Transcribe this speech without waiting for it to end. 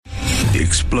The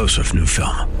explosive new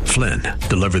film, Flynn,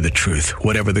 deliver the truth,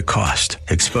 whatever the cost,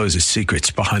 exposes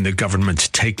secrets behind the government's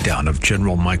takedown of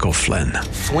General Michael Flynn.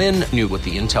 Flynn knew what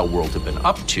the intel world had been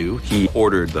up to. He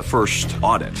ordered the first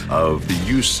audit of the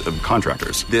use of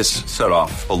contractors. This set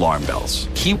off alarm bells.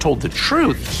 He told the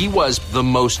truth. He was the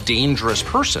most dangerous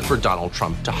person for Donald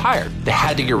Trump to hire. They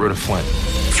had to get rid of Flynn.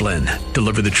 Flynn,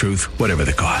 deliver the truth, whatever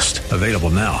the cost. Available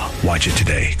now. Watch it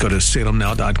today. Go to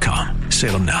salemnow.com.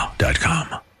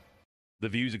 salemnow.com. The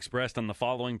views expressed on the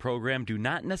following program do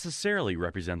not necessarily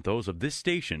represent those of this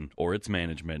station or its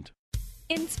management.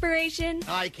 Inspiration.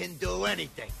 I can do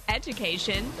anything.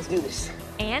 Education. Let's do this.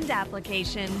 And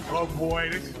application. Oh boy,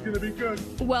 this is going to be good.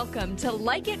 Welcome to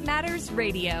Like It Matters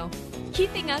Radio.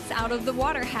 Keeping us out of the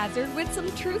water hazard with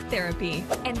some truth therapy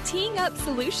and teeing up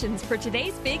solutions for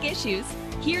today's big issues.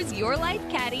 Here's your life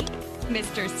caddy,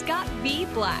 Mr. Scott V.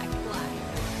 Black.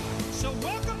 So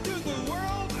welcome to the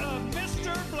world of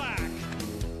Mr. Black.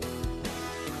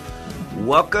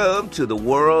 Welcome to the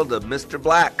world of Mr.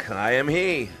 Black. I am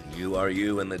he. You are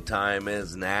you, and the time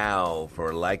is now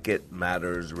for Like It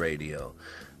Matters Radio.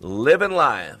 Living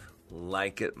life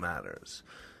like it matters.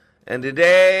 And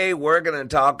today we're going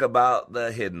to talk about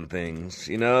the hidden things.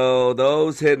 You know,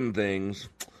 those hidden things.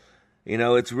 You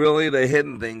know, it's really the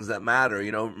hidden things that matter.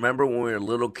 You know, remember when we were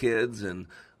little kids and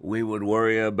we would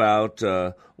worry about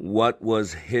what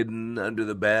was hidden under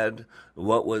the bed,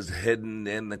 what was hidden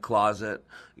in the closet.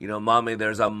 You know, Mommy,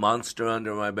 there's a monster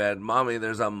under my bed. Mommy,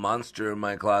 there's a monster in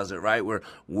my closet, right? We're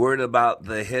worried about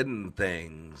the hidden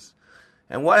things.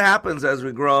 And what happens as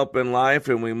we grow up in life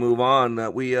and we move on,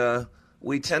 that we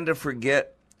tend to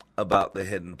forget about the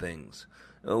hidden things.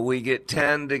 We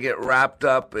tend to get wrapped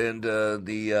up into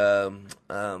the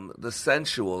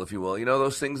sensual, if you will. You know,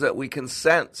 those things that we can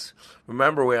sense.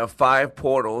 Remember, we have 5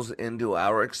 portals into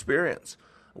our experience.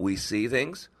 We see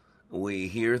things, we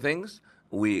hear things,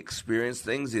 we experience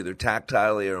things either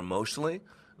tactilely or emotionally,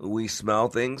 we smell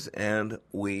things, and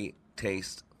we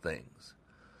taste things.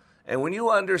 And when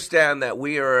you understand that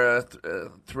we are a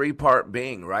 3-part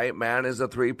being, right? Man is a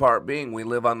 3-part being. We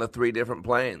live on the 3 different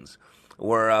planes.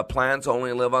 Where plants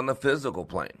only live on the physical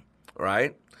plane,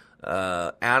 right?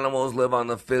 Animals live on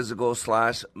the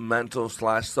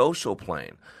physical/mental/social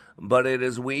plane. But it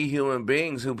is we human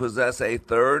beings who possess a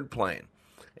 3rd plane,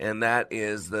 and that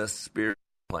is the spirit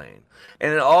plane.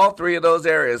 And in all 3 of those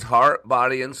areas, heart,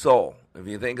 body, and soul, if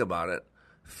you think about it,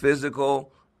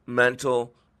 physical,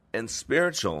 mental, and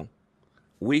spiritual,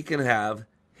 we can have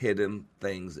hidden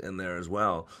things in there as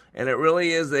well. And it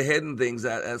really is the hidden things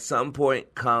that at some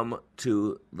point come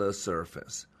to the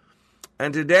surface.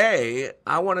 And today,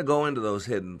 I want to go into those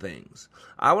hidden things.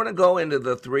 I want to go into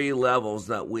the 3 levels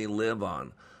that we live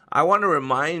on. I want to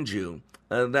remind you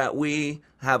that we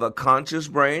have a conscious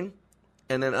brain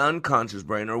and an unconscious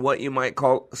brain, or what you might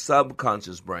call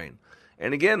subconscious brain.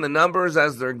 And again, the numbers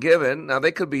as they're given, now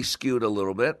they could be skewed a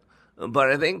little bit,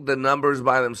 but I think the numbers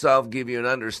by themselves give you an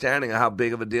understanding of how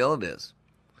big of a deal it is.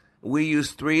 We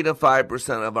use 3 to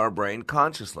 5% of our brain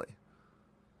consciously.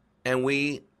 And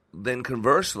we then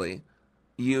conversely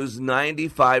use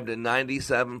 95 to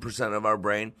 97% of our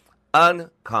brain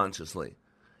unconsciously.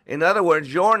 In other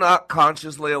words, you're not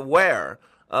consciously aware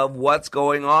of what's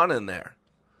going on in there.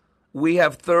 We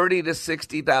have 30 to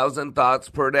 60,000 thoughts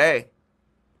per day.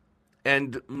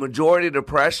 And majority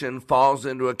depression falls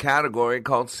into a category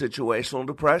called situational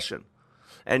depression.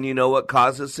 And you know what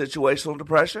causes situational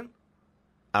depression?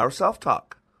 Our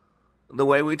self-talk, the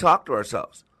way we talk to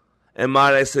ourselves. And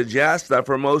might I suggest that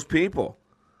for most people,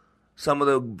 some of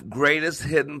the greatest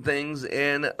hidden things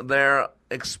in their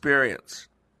experience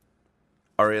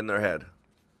are in their head.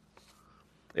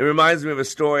 It reminds me of a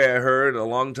story I heard a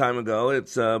long time ago.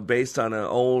 It's based on an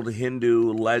old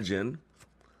Hindu legend.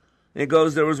 It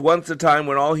goes, there was once a time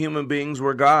when all human beings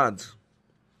were gods.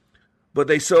 But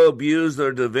they so abused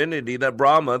their divinity that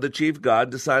Brahma, the chief god,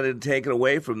 decided to take it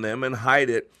away from them and hide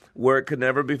it where it could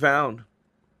never be found.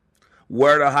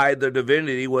 Where to hide their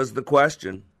divinity was the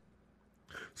question.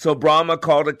 So Brahma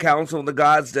called a council of the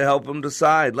gods to help him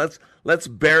decide. Let's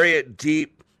bury it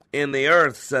deep in the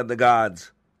earth, said the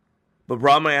gods. But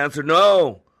Brahma answered,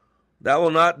 no, that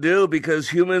will not do, because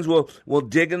humans will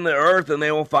dig in the earth and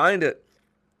they will find it.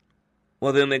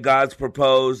 Well, then the gods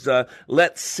proposed,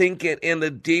 let's sink it in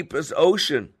the deepest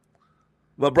ocean.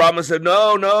 But Brahma said,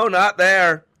 no, not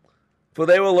there. For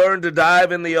they will learn to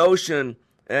dive in the ocean,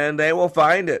 and they will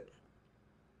find it.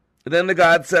 And then the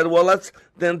gods said, well, let's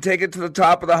then take it to the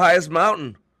top of the highest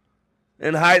mountain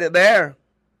and hide it there.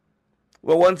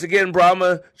 Well, once again,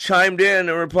 Brahma chimed in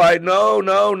and replied, no.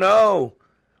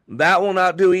 That will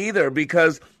not do either,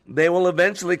 because they will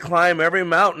eventually climb every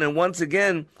mountain and once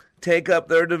again take up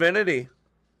their divinity.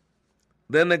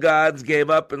 Then the gods gave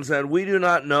up and said, "We do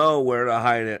not know where to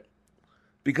hide it,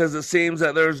 because it seems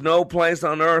that there is no place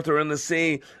on earth or in the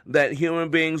sea that human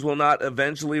beings will not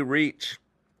eventually reach."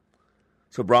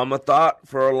 So Brahma thought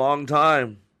for a long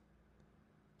time,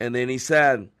 and then he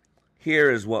said,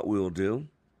 "Here is what we will do.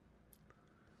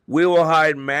 We will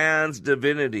hide man's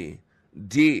divinity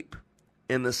deep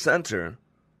in the center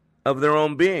of their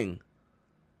own being,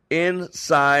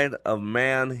 inside of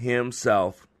man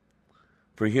himself.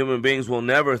 For human beings will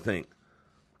never think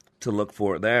to look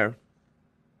for it there."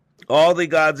 All the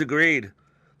gods agreed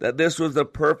that this was the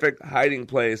perfect hiding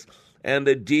place, and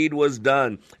the deed was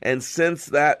done. And since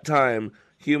that time,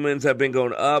 humans have been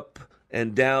going up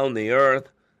and down the earth,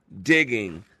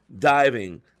 digging,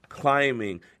 diving,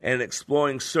 climbing, and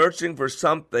exploring, searching for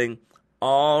something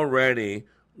already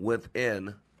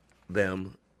within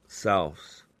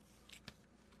themselves.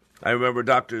 I remember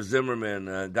Dr. Zimmerman,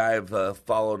 a guy I've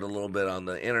followed a little bit on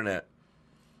the internet.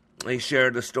 He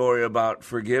shared a story about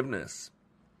forgiveness.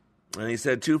 And he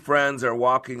said 2 friends are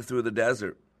walking through the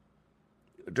desert.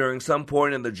 During some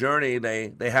point in the journey,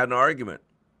 they had an argument.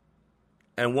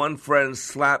 And one friend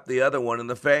slapped the other one in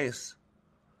the face.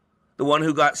 The one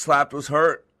who got slapped was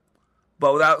hurt.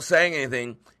 But without saying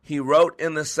anything, he wrote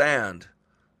in the sand,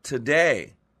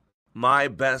 "Today, my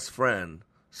best friend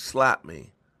slapped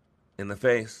me in the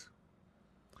face."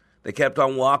 They kept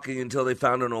on walking until they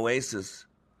found an oasis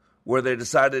where they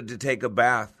decided to take a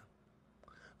bath.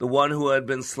 The one who had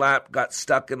been slapped got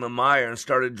stuck in the mire and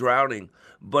started drowning,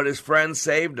 but his friend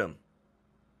saved him.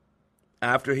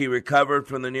 After he recovered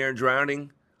from the near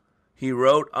drowning, he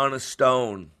wrote on a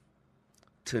stone,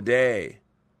 "Today,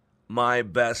 my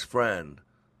best friend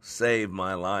saved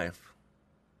my life."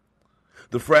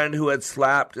 The friend who had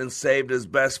slapped and saved his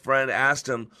best friend asked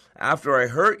him, "After I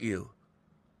hurt you,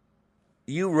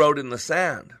 you wrote in the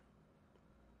sand.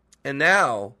 And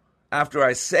now, after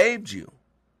I saved you,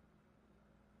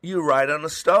 you write on a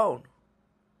stone."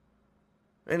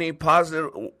 And he posited,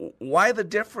 "Why the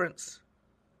difference?"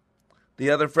 The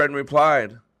other friend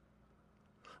replied,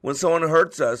 "When someone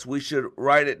hurts us, we should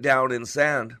write it down in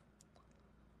sand,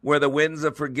 where the winds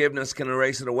of forgiveness can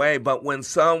erase it away. But when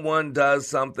someone does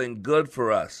something good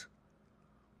for us,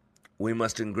 we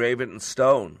must engrave it in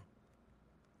stone,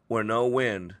 where no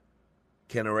wind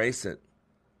can erase it.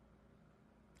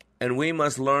 And we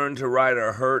must learn to write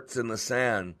our hurts in the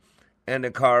sand and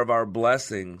to carve our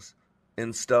blessings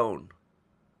in stone."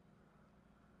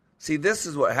 See, this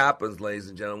is what happens, ladies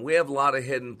and gentlemen. We have a lot of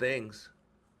hidden things.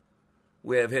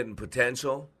 We have hidden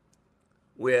potential.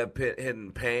 We have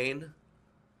hidden pain.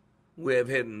 We have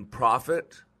hidden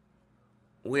profit.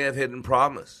 We have hidden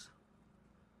promise.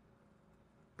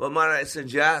 But might I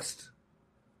suggest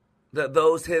that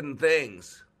those hidden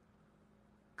things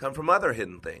come from other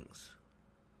hidden things?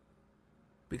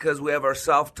 Because we have our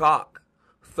self-talk,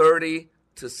 30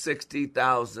 to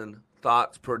 60,000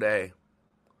 thoughts per day.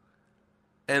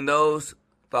 And those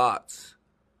thoughts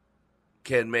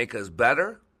can make us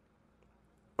better,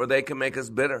 or they can make us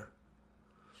bitter.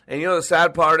 And you know the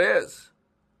sad part is,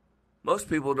 most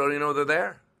people don't even know they're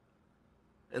there.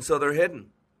 And so they're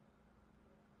hidden.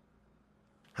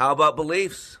 How about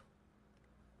beliefs?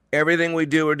 Everything we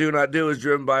do or do not do is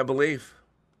driven by belief.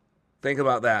 Think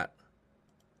about that.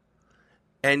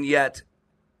 And yet,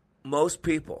 most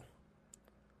people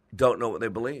don't know what they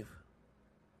believe.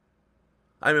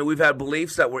 I mean, we've had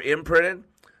beliefs that were imprinted,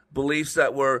 beliefs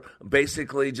that were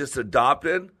basically just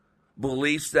adopted,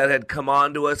 beliefs that had come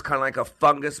onto us kind of like a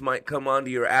fungus might come onto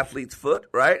your athlete's foot,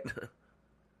 right?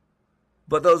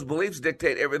 But those beliefs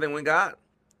dictate everything we got.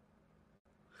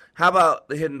 How about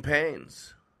the hidden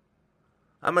pains?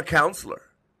 I'm a counselor,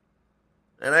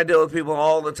 and I deal with people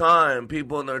all the time,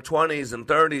 people in their 20s and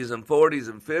 30s and 40s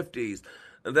and 50s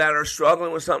that are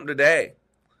struggling with something today,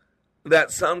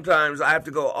 that sometimes I have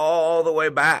to go all the way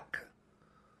back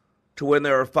to when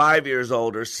they were 5 years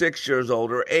old or 6 years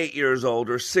old or 8 years old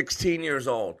or 16 years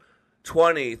old,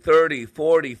 20, 30,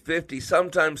 40, 50,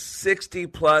 sometimes 60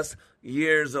 plus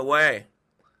years away.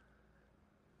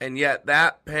 And yet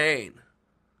that pain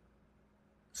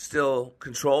still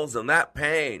controls them. That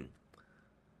pain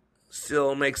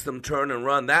still makes them turn and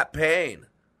run. That pain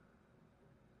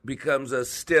becomes a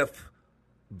stiff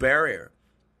barrier.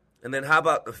 And then how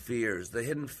about the fears, the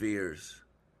hidden fears?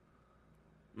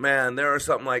 Man, there are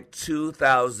something like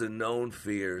 2,000 known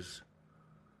fears.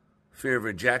 Fear of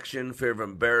rejection, fear of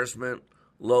embarrassment,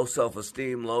 low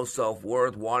self-esteem, low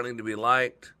self-worth, wanting to be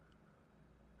liked,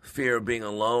 fear of being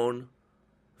alone,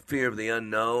 fear of the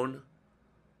unknown,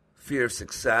 fear of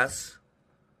success.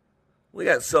 We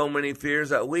got so many fears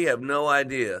that we have no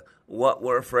idea what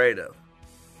we're afraid of.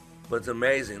 But it's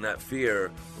amazing that fear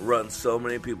runs so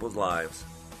many people's lives.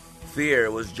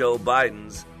 Fear was Joe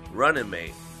Biden's running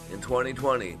mate in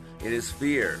 2020. It is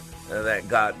fear that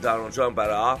got Donald Trump out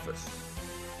of office.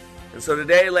 And so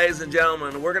today, ladies and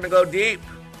gentlemen, we're going to go deep.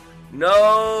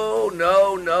 No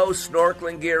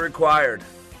snorkeling gear required.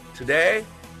 Today,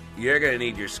 you're going to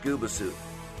need your scuba suit.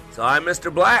 So I'm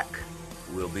Mr. Black.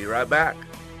 We'll be right back.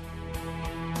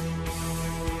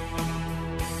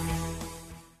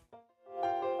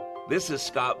 This is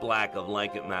Scott Black of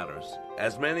Like It Matters.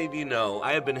 As many of you know,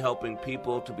 I have been helping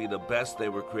people to be the best they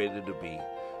were created to be.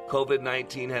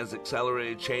 COVID-19 has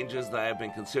accelerated changes that I have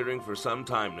been considering for some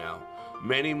time now.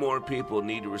 Many more people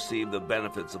need to receive the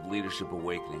benefits of Leadership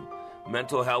Awakening.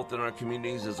 Mental health in our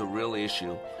communities is a real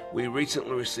issue. We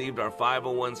recently received our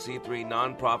 501c3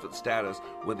 nonprofit status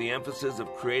with the emphasis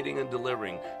of creating and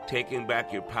delivering, taking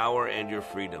back your power and your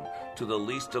freedom to the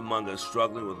least among us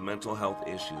struggling with mental health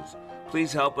issues.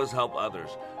 Please help us help others.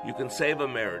 You can save a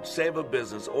marriage, save a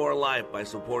business, or a life by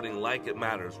supporting Like It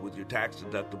Matters with your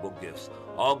tax-deductible gifts.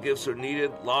 All gifts are needed,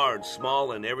 large,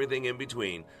 small, and everything in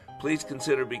between. Please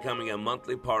consider becoming a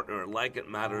monthly partner at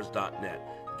likeitmatters.net.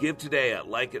 Give today at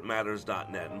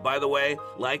likeitmatters.net. And by the way,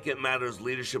 Like It Matters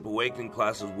Leadership Awakening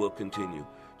classes will continue.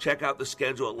 Check out the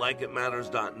schedule at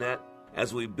likeitmatters.net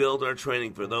as we build our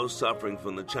training for those suffering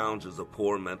from the challenges of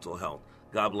poor mental health.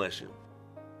 God bless you.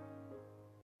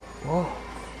 Whoa,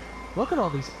 look at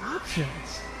all these options.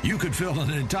 You could fill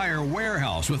an entire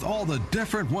warehouse with all the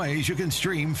different ways you can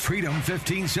stream Freedom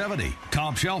 1570.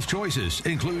 Top shelf choices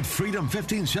include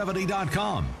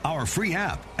freedom1570.com, our free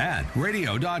app, and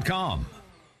radio.com.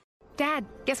 Dad,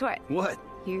 guess what? What?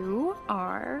 You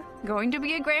are going to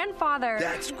be a grandfather.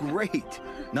 That's great.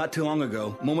 Not too long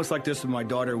ago, moments like this with my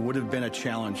daughter would have been a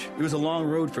challenge. It was a long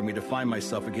road for me to find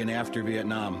myself again after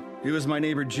Vietnam. It was my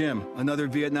neighbor Jim, another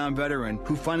Vietnam veteran,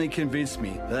 who finally convinced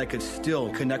me that I could still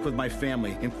connect with my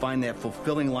family and find that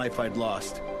fulfilling life I'd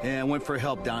lost. And I went for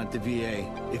help down at the VA.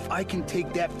 If I can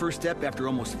take that first step after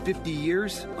almost 50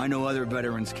 years, I know other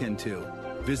veterans can too.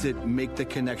 Visit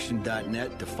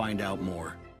MakeTheConnection.net to find out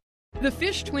more.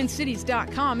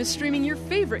 TheFishTwinCities.com is streaming your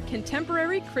favorite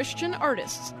contemporary Christian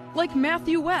artists like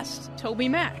Matthew West, Toby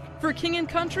Mac, For King and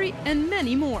Country, and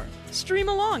many more. Stream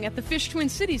along at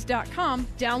TheFishTwinCities.com,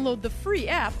 download the free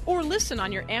app, or listen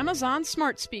on your Amazon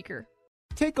smart speaker.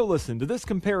 Take a listen to this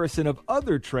comparison of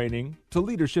other training to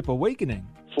Leadership Awakening.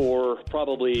 For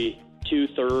probably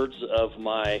 2/3 of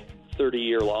my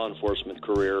 30-year law enforcement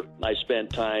career, I spent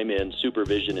time in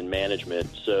supervision and management,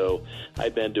 so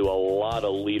I've been to a lot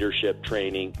of leadership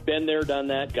training. Been there, done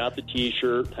that, got the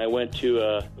T-shirt. I went to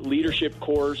a leadership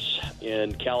course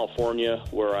in California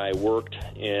where I worked,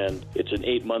 and it's an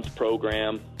 8-month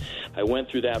program. I went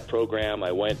through that program.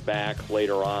 I went back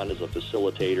later on as a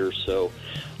facilitator, so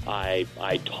I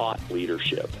taught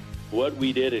leadership. What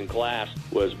we did in class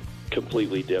was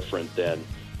completely different than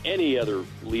any other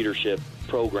leadership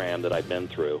program that I've been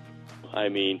through. I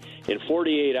mean, in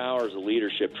 48 hours of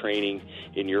leadership training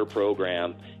in your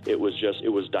program, it was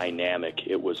dynamic,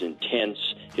 it was intense,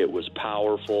 it was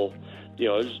powerful. You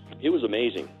know, it was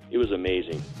amazing. It was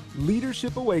amazing.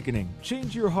 Leadership Awakening.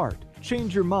 Change your heart,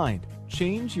 change your mind,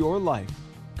 change your life.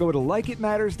 Go to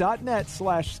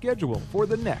likeitmatters.net/schedule for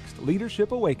the next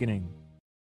Leadership Awakening.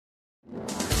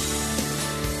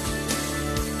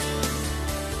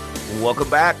 Welcome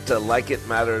back to Like It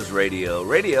Matters Radio.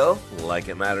 Radio, like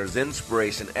it matters,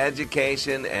 inspiration,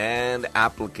 education, and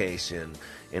application.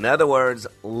 In other words,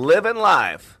 living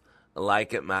life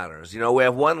like it matters. You know, we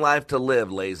have one life to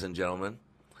live, ladies and gentlemen.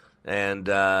 And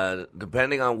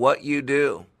depending on what you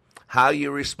do, how you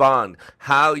respond,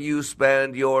 how you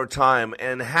spend your time,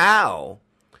 and how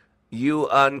you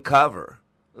uncover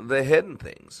the hidden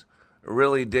things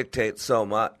really dictates so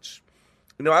much.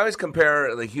 You know, I always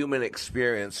compare the human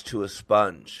experience to a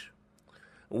sponge.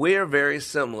 We are very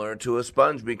similar to a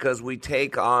sponge because we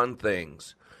take on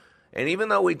things. And even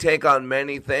though we take on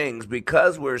many things,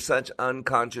 because we're such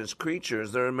unconscious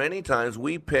creatures, there are many times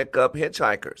we pick up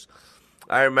hitchhikers.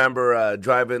 I remember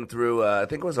driving through, I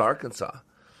think it was Arkansas.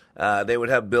 They would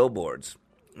have billboards.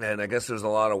 And I guess there's a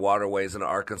lot of waterways in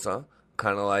Arkansas,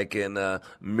 kind of like in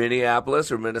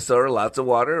Minneapolis or Minnesota, lots of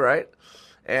water, right?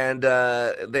 And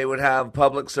they would have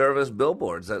public service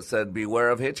billboards that said,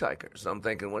 beware of hitchhikers. I'm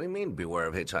thinking, what do you mean, beware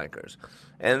of hitchhikers?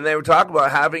 And they were talking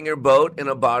about having your boat in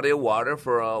a body of water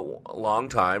for a long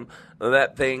time,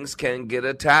 that things can get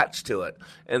attached to it.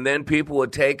 And then people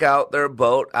would take out their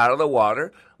boat out of the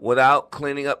water without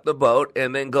cleaning up the boat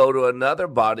and then go to another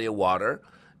body of water.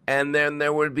 And then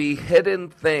there would be hidden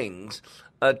things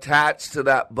attached to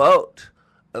that boat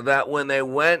that when they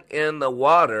went in the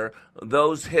water,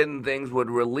 those hidden things would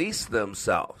release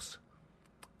themselves.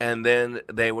 And then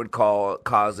they would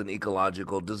cause an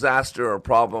ecological disaster or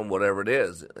problem, whatever it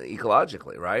is,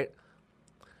 ecologically, right?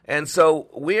 And so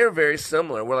we're very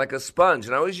similar. We're like a sponge.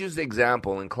 And I always use the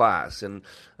example in class. And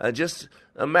just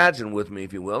imagine with me,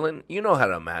 if you will. And you know how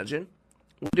to imagine.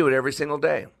 We do it every single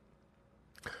day.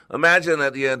 Imagine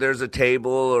that there's a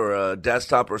table or a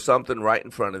desktop or something right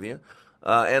in front of you.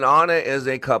 And on it is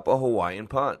a cup of Hawaiian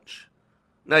Punch.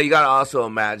 Now, you got to also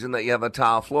imagine that you have a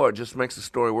tile floor. It just makes the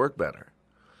story work better.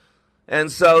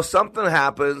 And so something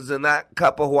happens and that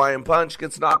cup of Hawaiian Punch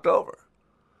gets knocked over.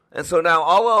 And so now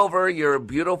all over your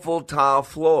beautiful tile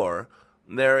floor,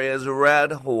 there is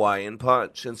red Hawaiian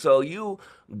Punch. And so you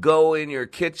go in your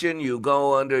kitchen, you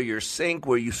go under your sink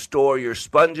where you store your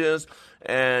sponges,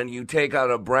 and you take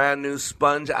out a brand new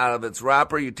sponge out of its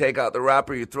wrapper. You take out the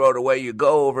wrapper, you throw it away, you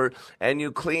go over, and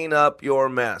you clean up your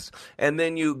mess. And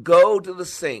then you go to the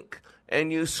sink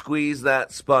and you squeeze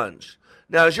that sponge.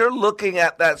 Now, as you're looking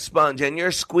at that sponge and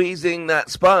you're squeezing that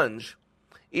sponge,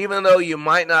 even though you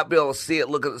might not be able to see it,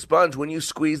 look at the sponge, when you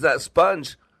squeeze that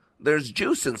sponge, there's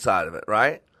juice inside of it,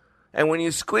 right? And when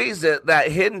you squeeze it,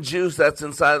 that hidden juice that's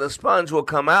inside of the sponge will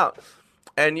come out.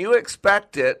 And you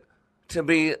expect it to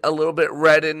be a little bit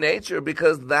red in nature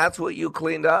because that's what you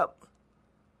cleaned up.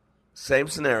 Same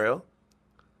scenario.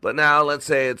 But now let's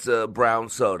say it's a brown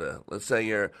soda. Let's say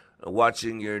you're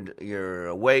watching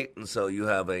your weight, and so you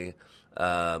have a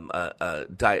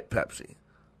Diet Pepsi.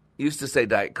 Used to say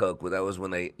Diet Coke, but that was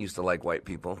when they used to like white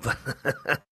people.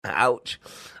 Ouch.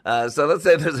 So let's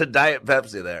say there's a Diet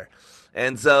Pepsi there.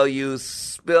 And so you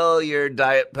spill your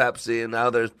Diet Pepsi, and now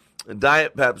there's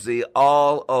Diet Pepsi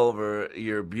all over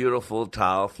your beautiful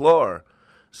tile floor.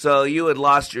 So you had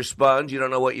lost your sponge. You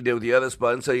don't know what you did with the other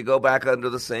sponge. So you go back under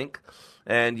the sink,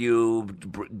 and you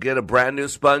get a brand new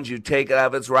sponge. You take it out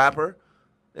of its wrapper,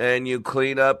 and you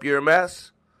clean up your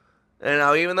mess. And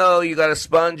now, even though you got a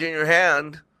sponge in your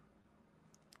hand,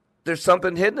 there's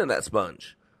something hidden in that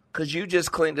sponge because you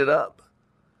just cleaned it up.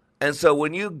 And so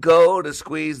when you go to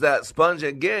squeeze that sponge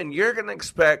again, you're going to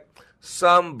expect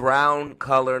some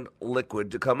brown-colored liquid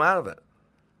to come out of it.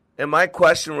 And my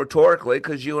question rhetorically,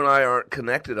 because you and I aren't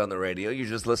connected on the radio, you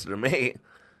just listen to me,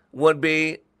 would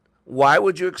be, why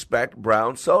would you expect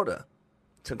brown soda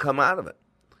to come out of it?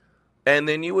 And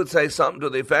then you would say something to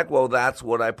the effect, well, that's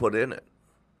what I put in it.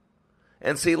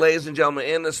 And see, ladies and gentlemen,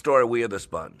 in the story, we are the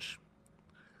sponge.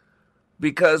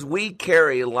 Because we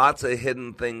carry lots of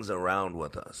hidden things around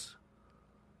with us.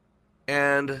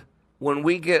 And when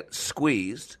we get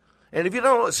squeezed, and if you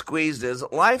don't know what squeezed is,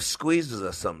 life squeezes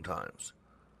us sometimes.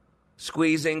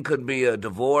 Squeezing could be a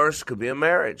divorce, could be a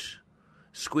marriage.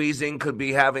 Squeezing could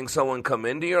be having someone come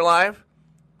into your life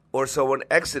or someone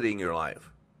exiting your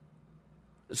life.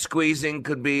 Squeezing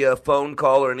could be a phone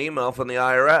call or an email from the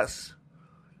IRS.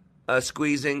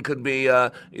 Squeezing could be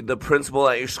the principal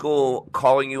at your school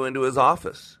calling you into his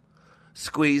office.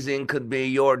 Squeezing could be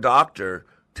your doctor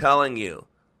telling you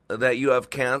that you have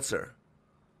cancer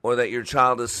or that your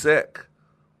child is sick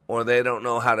or they don't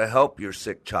know how to help your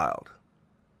sick child.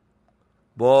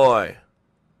 Boy,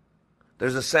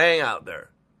 there's a saying out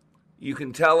there. You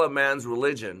can tell a man's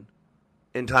religion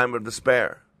in time of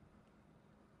despair.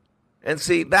 And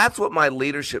see, that's what my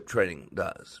leadership training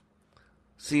does.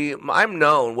 See, I'm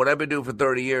known, what I've been doing for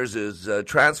 30 years is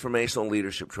transformational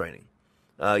leadership training.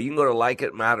 You can go to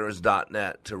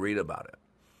likeitmatters.net to read about it.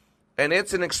 And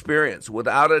it's an experience,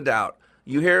 without a doubt.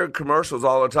 You hear commercials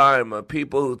all the time of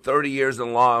people who 30 years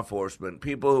in law enforcement,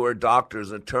 people who are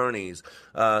doctors, attorneys,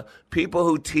 people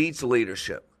who teach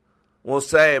leadership will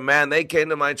say, man, they came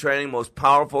to my training, most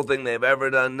powerful thing they've ever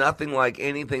done, nothing like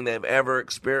anything they've ever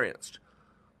experienced.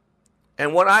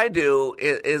 And what I do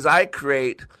is I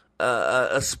create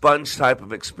a sponge type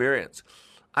of experience.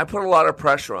 I put a lot of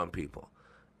pressure on people.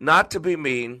 Not to be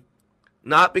mean,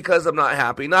 not because I'm not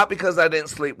happy, not because I didn't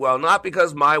sleep well, not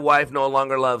because my wife no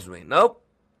longer loves me. Nope.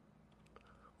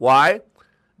 Why?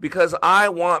 Because I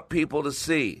want people to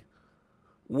see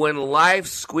when life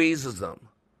squeezes them,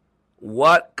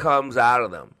 what comes out of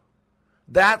them.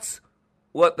 That's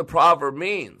what the proverb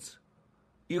means.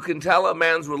 You can tell a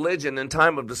man's religion in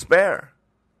time of despair.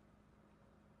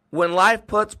 When life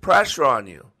puts pressure on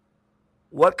you,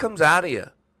 what comes out of you?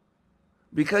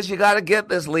 Because you got to get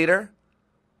this, leader.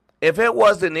 If it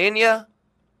wasn't in you,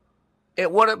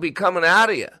 it wouldn't be coming out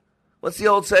of you. What's the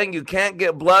old saying? You can't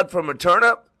get blood from a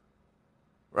turnip,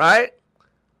 right?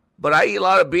 But I eat a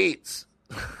lot of beets.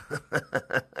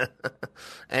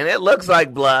 And it looks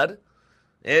like blood.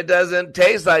 It doesn't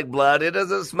taste like blood. It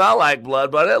doesn't smell like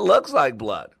blood, but it looks like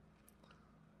blood.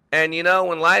 And,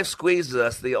 when life squeezes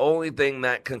us, the only thing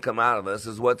that can come out of us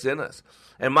is what's in us.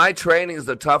 And my training is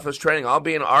the toughest training. I'll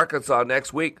be in Arkansas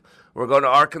next week. We're going to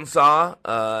Arkansas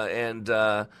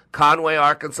and Conway,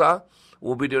 Arkansas.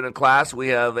 We'll be doing a class. We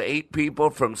have 8 people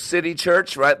from City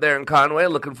Church right there in Conway.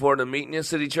 Looking forward to meeting you,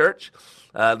 City Church.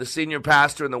 The senior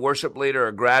pastor and the worship leader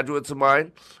are graduates of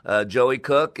mine, Joey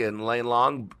Cook and Lane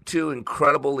Long, 2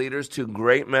 incredible leaders, 2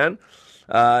 great men.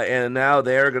 And now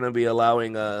they're going to be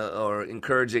allowing or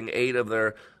encouraging 8 of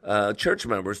their church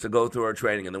members to go through our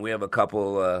training. And then we have a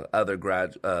couple other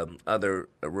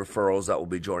referrals that will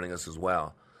be joining us as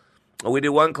well. We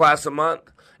do 1 class a month.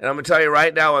 And I'm going to tell you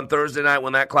right now, on Thursday night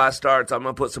when that class starts, I'm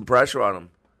going to put some pressure on them.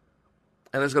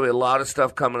 And there's going to be a lot of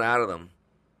stuff coming out of them.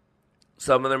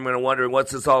 Some of them are going to wonder,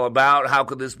 what's this all about? How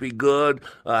could this be good?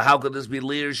 How could this be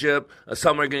leadership?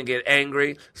 Some are going to get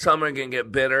angry. Some are going to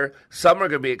get bitter. Some are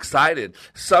going to be excited.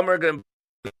 Some are going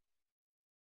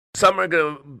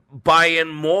to buy in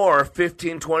more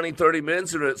 15, 20, 30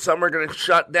 minutes into it. Some are going to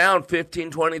shut down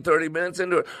 15, 20, 30 minutes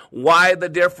into it. Why the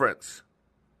difference?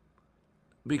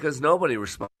 Because nobody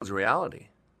responds to reality.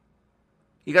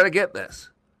 You got to get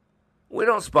this. We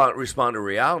don't respond to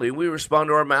reality. We respond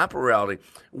to our map of reality.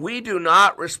 We do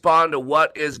not respond to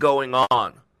what is going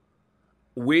on.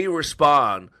 We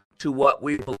respond to what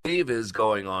we believe is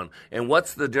going on. And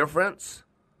what's the difference?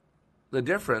 The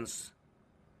difference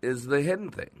is the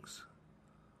hidden things.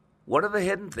 What are the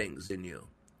hidden things in you?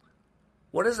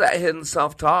 What is that hidden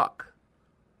self-talk?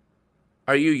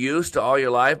 Are you used to all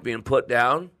your life being put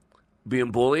down,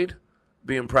 being bullied,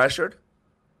 being pressured?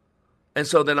 And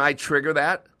so then I trigger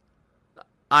that.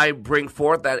 I bring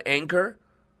forth that anchor.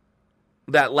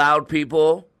 That loud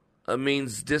people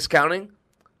means discounting.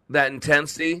 That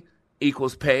intensity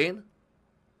equals pain.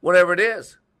 Whatever it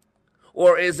is.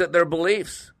 Or is it their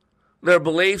beliefs? Their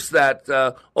beliefs that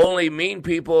only mean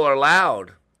people are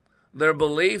loud. Their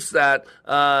beliefs that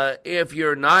if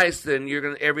you're nice,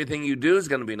 then everything you do is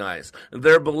going to be nice.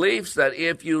 Their beliefs that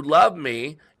if you love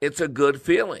me, it's a good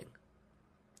feeling.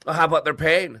 Well, how about their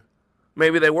pain?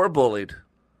 Maybe they were bullied.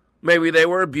 Maybe they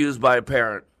were abused by a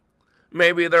parent.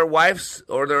 Maybe their wife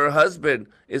or their husband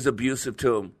is abusive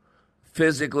to them,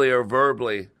 physically or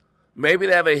verbally. Maybe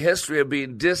they have a history of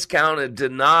being discounted,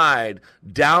 denied,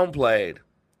 downplayed,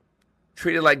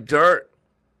 treated like dirt.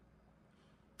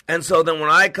 And so then when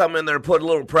I come in there and put a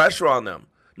little pressure on them,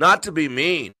 not to be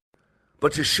mean,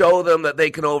 but to show them that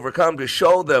they can overcome, to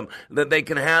show them that they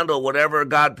can handle whatever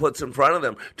God puts in front of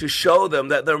them, to show them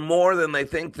that they're more than they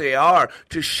think they are,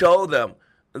 to show them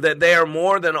that they are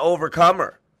more than an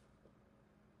overcomer.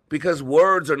 Because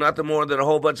words are nothing more than a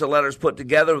whole bunch of letters put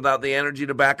together without the energy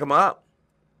to back them up.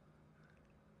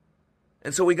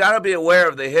 And so we got to be aware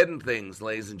of the hidden things,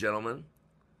 ladies and gentlemen.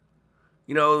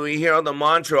 We hear on the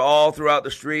mantra all throughout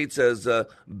the streets as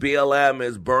BLM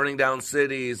is burning down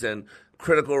cities and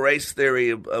critical race theory,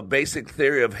 a basic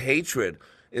theory of hatred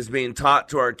is being taught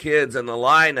to our kids. And the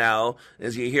lie now,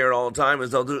 as you hear it all the time,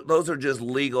 is those are just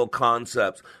legal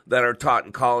concepts that are taught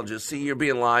in colleges. See, you're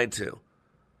being lied to.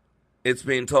 It's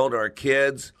being told to our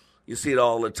kids. You see it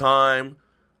all the time.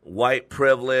 White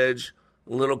privilege.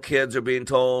 Little kids are being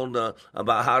told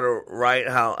about how to write,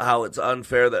 how it's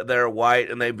unfair that they're white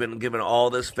and they've been given all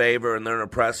this favor and they're an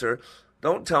oppressor.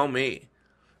 Don't tell me.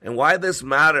 And why this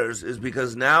matters is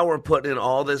because now we're putting in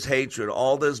all this hatred,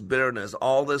 all this bitterness,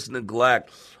 all this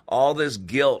neglect, all this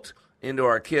guilt into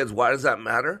our kids. Why does that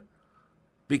matter?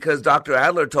 Because Dr.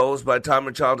 Adler told us by the time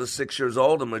a child is 6 years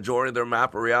old, the majority of their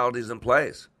map of reality is in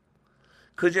place.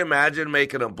 Could you imagine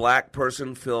making a black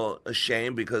person feel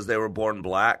ashamed because they were born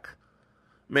black?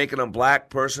 Making a black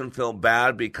person feel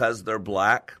bad because they're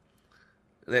black?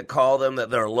 That call them that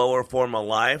they're a lower form of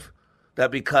life?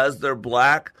 That because they're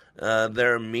black,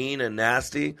 they're mean and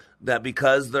nasty? That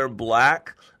because they're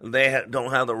black, they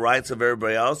don't have the rights of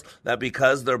everybody else? That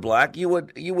because they're black? You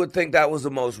would think that was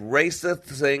the most racist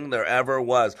thing there ever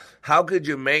was. How could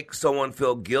you make someone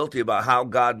feel guilty about how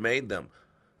God made them?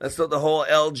 That's what the whole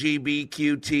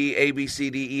LGBTQT,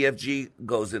 ABCDEFG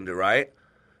goes into, right?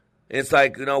 It's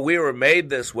like, we were made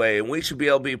this way, and we should be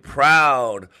able to be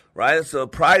proud, right? It's a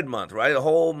Pride Month, right? A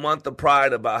whole month of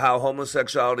pride about how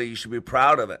homosexuality, you should be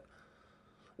proud of it.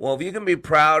 Well, if you can be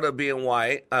proud of being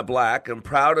black, and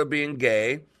proud of being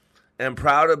gay, and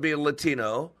proud of being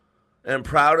Latino, and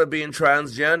proud of being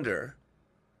transgender,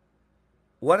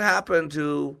 what happened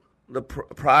to the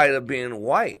pride of being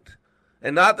white?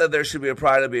 And not that there should be a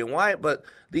pride of being white, but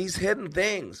these hidden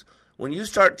things. When you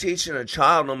start teaching a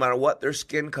child, no matter what their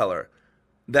skin color,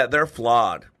 that they're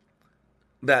flawed,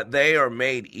 that they are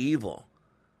made evil,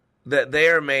 that they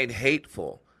are made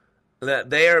hateful,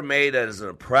 that they are made as an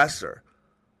oppressor,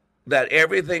 that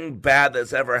everything bad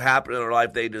that's ever happened in their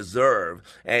life they deserve,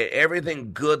 and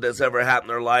everything good that's ever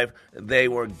happened in their life they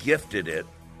were gifted it,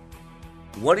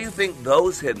 what do you think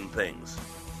those hidden things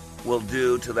will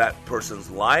do to that person's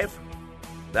life,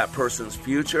 that person's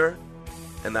future,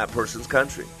 and that person's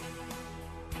country?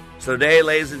 So today,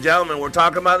 ladies and gentlemen, we're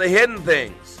talking about the hidden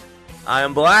things. I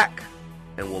am Black,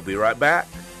 and we'll be right back.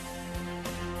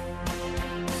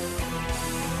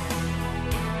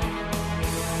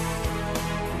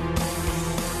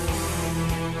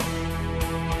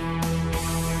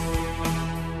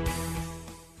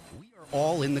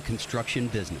 All in the construction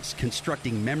business,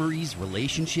 constructing memories,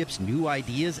 relationships, new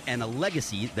ideas, and a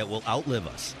legacy that will outlive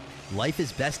us. Life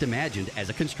is best imagined as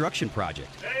a construction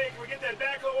project. Hey, can we get that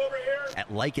backhoe over here?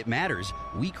 At Like It Matters,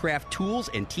 we craft tools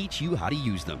and teach you how to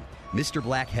use them. Mr.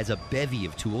 Black has a bevy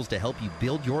of tools to help you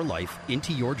build your life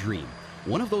into your dream.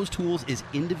 One of those tools is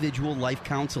individual life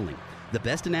counseling. The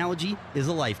best analogy is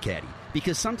a life caddy,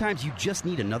 because sometimes you just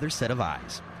need another set of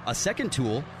eyes. A second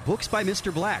tool, Books by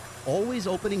Mr. Black, always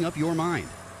opening up your mind.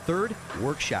 Third,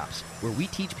 workshops, where we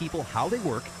teach people how they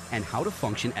work and how to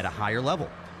function at a higher level.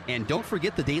 And don't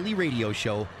forget the daily radio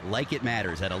show, Like It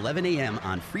Matters, at 11 a.m.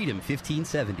 on Freedom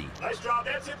 1570. Nice job.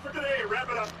 That's it for today. Wrap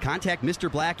it up. Contact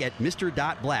Mr. Black at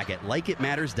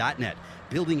mr.black@likeitmatters.net.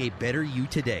 Building a better you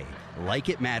today.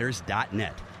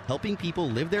 Likeitmatters.net. Helping people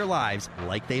live their lives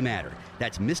like they matter.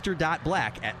 That's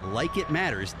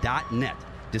mr.black@likeitmatters.net.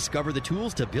 Discover the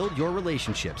tools to build your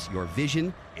relationships, your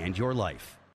vision, and your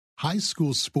life. High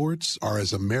school sports are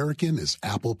as American as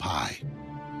apple pie.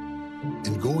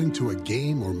 And going to a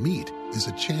game or meet is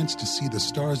a chance to see the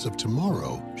stars of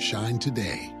tomorrow shine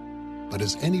today. But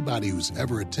as anybody who's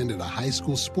ever attended a high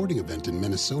school sporting event in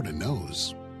Minnesota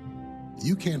knows,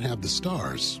 you can't have the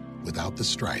stars without the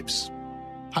stripes.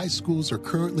 High schools are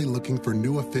currently looking for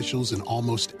new officials in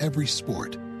almost every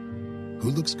sport.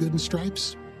 Who looks good in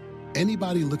stripes?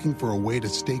 Anybody looking for a way to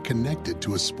stay connected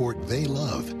to a sport they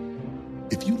love.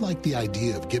 If you like the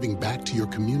idea of giving back to your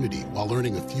community while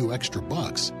earning a few extra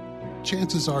bucks,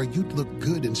 chances are you'd look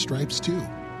good in stripes too.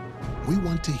 We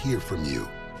want to hear from you.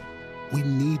 We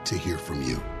need to hear from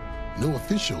you. No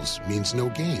officials means no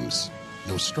games.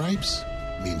 No stripes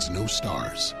means no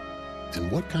stars. And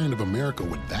what kind of America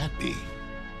would that be?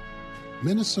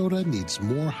 Minnesota needs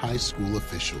more high school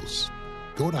officials.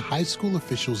 Go to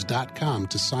highschoolofficials.com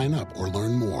to sign up or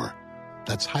learn more.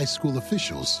 That's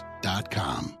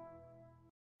highschoolofficials.com.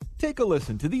 Take a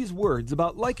listen to these words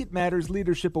about Like It Matters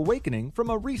Leadership Awakening from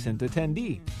a recent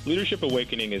attendee. Leadership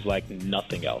Awakening is like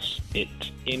nothing else.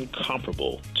 It's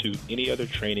incomparable to any other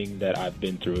training that I've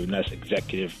been through, and that's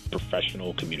executive,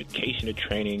 professional communication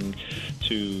training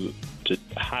to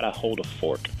how to hold a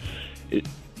fort.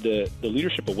 The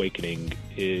Leadership Awakening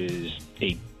is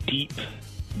a deep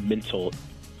mental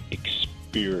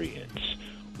experience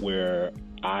where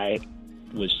I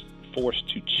was forced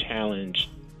to challenge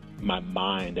my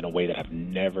mind in a way that I've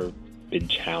never been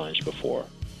challenged before,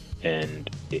 and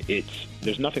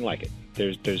there's nothing like it.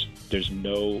 There's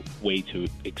no way to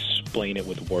explain it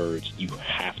with words. You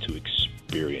have to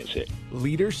experience it.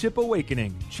 Leadership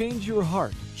Awakening. Change your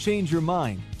heart, change your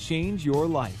mind, change your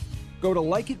life. Go to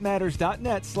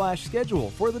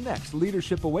likeitmatters.net/schedule for the next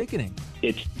Leadership Awakening.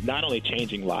 It's not only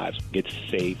changing lives, it's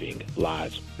saving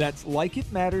lives. That's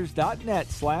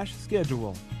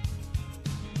likeitmatters.net/schedule.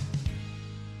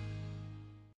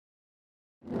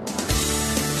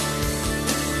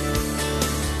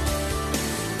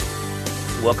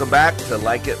 Welcome back to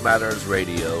Like It Matters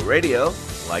Radio. Radio,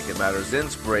 like it matters,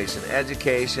 inspiration,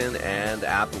 education, and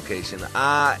application.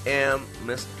 I am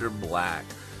Mr. Black.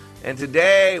 And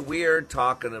today we are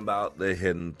talking about the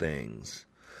hidden things.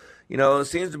 You know, it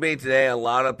seems to be today a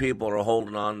lot of people are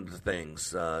holding on to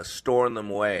things, storing them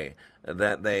away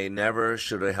that they never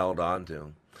should have held on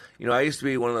to. You know, I used to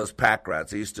be one of those pack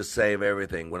rats. I used to save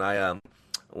everything. When I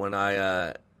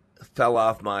fell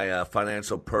off my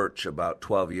financial perch about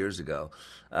 12 years ago,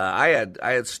 I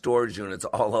had storage units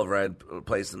all over. I had a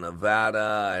place in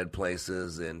Nevada. I had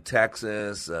places in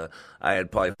Texas. I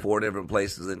had probably 4 different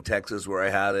places in Texas where I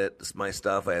had my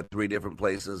stuff. I had 3 different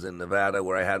places in Nevada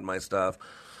where I had my stuff.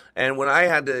 And when I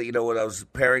had to, when I was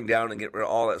paring down and get rid of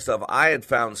all that stuff, I had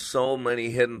found so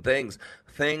many hidden things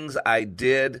I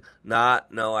did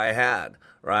not know I had.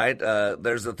 Right?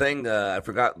 There's a thing, I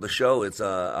forgot the show, it's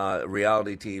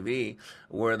reality TV,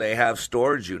 where they have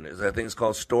storage units. I think it's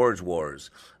called Storage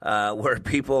Wars, where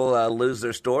people lose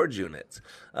their storage units.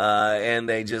 And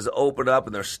they just open up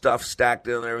and there's stuff stacked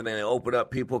in there, everything. They open up,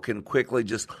 people can quickly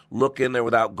just look in there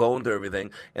without going through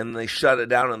everything, and they shut it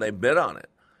down and they bid on it.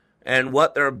 And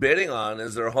what they're bidding on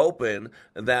is they're hoping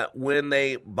that when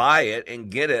they buy it and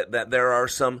get it, that there are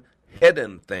some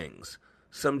hidden things,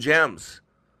 some gems,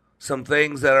 some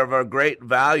things that are of great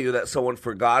value that someone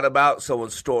forgot about, someone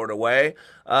stored away.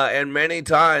 And many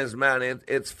times, man,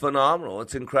 it's phenomenal.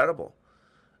 It's incredible.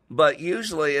 But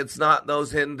usually it's not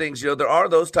those hidden things. There are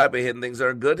those type of hidden things that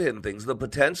are good hidden things, the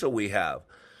potential we have.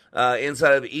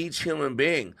 Inside of each human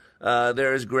being,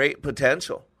 there is great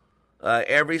potential.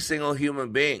 Every single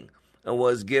human being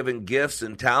was given gifts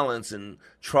and talents and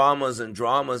traumas and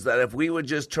dramas that if we would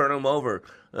just turn them over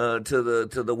to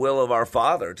the will of our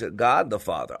Father, to God the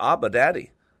Father, Abba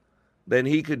Daddy, then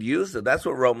he could use it. That's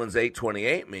what Romans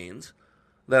 8:28 means,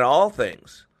 that all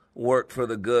things work for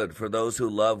the good for those who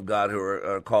love God, who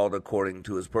are called according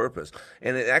to his purpose.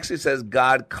 And it actually says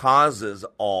God causes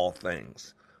all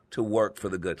things to work for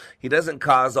the good. He doesn't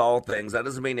cause all things. That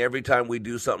doesn't mean every time we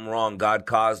do something wrong, God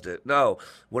caused it. No,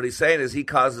 what he's saying is he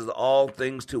causes all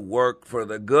things to work for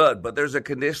the good. But there's a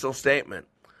conditional statement.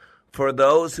 For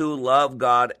those who love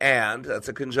God and, that's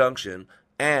a conjunction,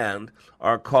 and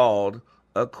are called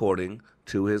according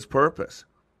to his purpose.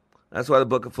 That's why the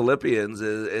book of Philippians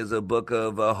is a book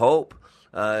of hope.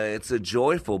 It's a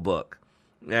joyful book.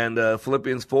 And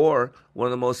Philippians 4, one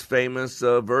of the most famous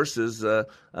verses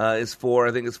is 4,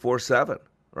 I think it's 4:7,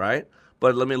 right?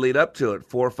 But let me lead up to it.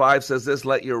 4:5 says this,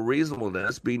 let your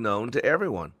reasonableness be known to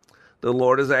everyone. The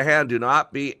Lord is at hand. Do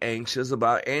not be anxious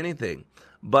about anything,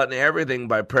 but in everything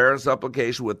by prayer and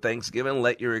supplication with thanksgiving,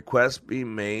 let your requests be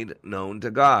made known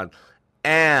to God.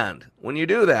 And when you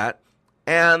do that,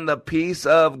 and the peace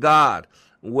of God,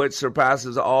 which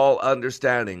surpasses all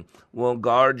understanding, will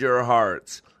guard your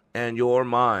hearts and your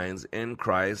minds in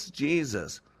Christ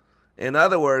Jesus. In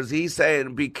other words, he's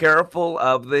saying be careful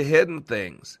of the hidden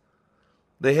things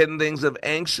of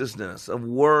anxiousness, of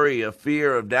worry, of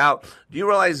fear, of doubt. Do you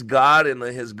realize God in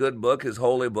his good book, his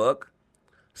holy book,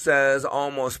 says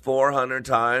almost 400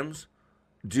 times,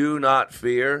 do not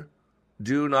fear,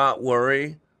 do not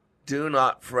worry, do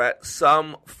not fret,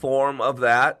 some form of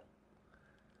that?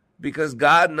 Because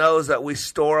God knows that we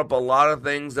store up a lot of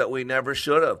things that we never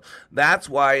should have. That's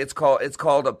why it's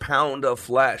called a pound of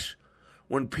flesh.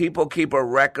 When people keep a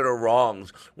record of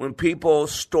wrongs, when people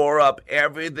store up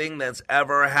everything that's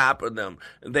ever happened to them,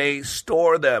 they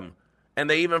store them and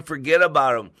they even forget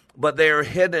about them, but they are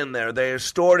hidden there. They are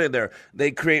stored in there.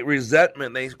 They create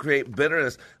resentment. They create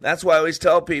bitterness. That's why I always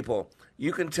tell people,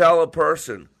 you can tell a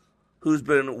person who's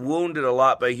been wounded a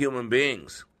lot by human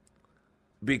beings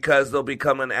because they'll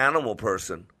become an animal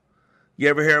person. You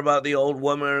ever hear about the old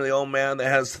woman or the old man that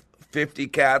has 50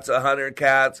 cats, 100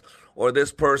 cats, or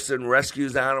this person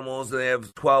rescues animals and they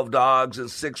have 12 dogs and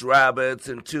 6 rabbits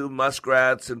and 2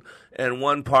 muskrats and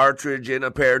 1 partridge in a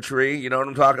pear tree? You know what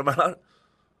I'm talking about?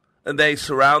 And they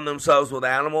surround themselves with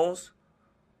animals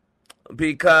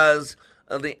because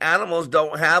the animals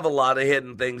don't have a lot of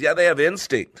hidden things. Yeah, they have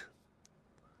instinct,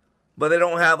 but they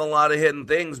don't have a lot of hidden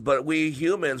things. But we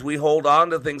humans, we hold on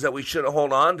to things that we shouldn't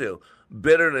hold on to.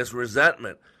 Bitterness,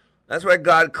 resentment. That's why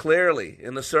God clearly,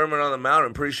 in the Sermon on the Mount,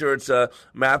 I'm pretty sure it's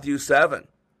Matthew 7,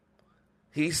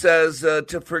 he says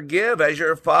to forgive as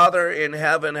your Father in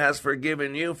heaven has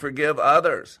forgiven you, forgive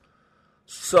others.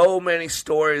 So many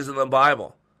stories in the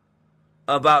Bible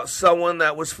about someone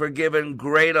that was forgiven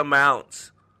great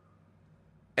amounts,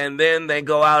 and then they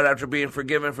go out after being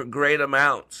forgiven for great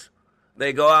amounts.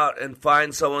 They go out and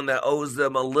find someone that owes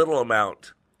them a little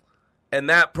amount. And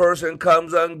that person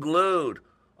comes unglued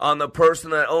on the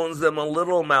person that owes them a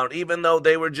little amount, even though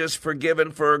they were just forgiven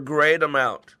for a great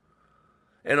amount.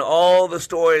 And all the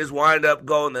stories wind up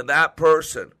going that that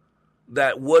person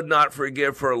that would not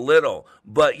forgive for a little,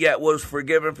 but yet was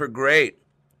forgiven for great,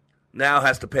 now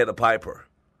has to pay the piper.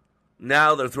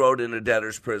 Now they're thrown into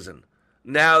debtor's prison.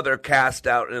 Now they're cast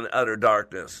out in utter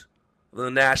darkness, the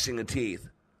gnashing of teeth.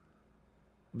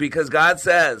 Because God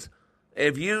says,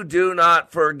 if you do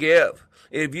not forgive,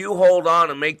 if you hold on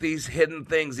and make these hidden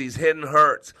things, these hidden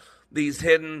hurts, these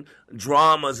hidden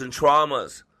dramas and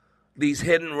traumas, these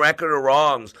hidden record of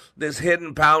wrongs, this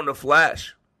hidden pound of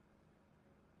flesh,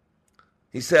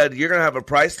 he said, you're going to have a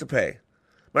price to pay.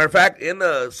 Matter of fact, in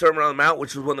the Sermon on the Mount,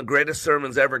 which was one of the greatest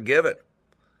sermons ever given,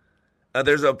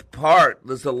 there's a part,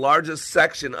 there's the largest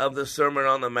section of the Sermon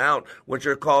on the Mount, which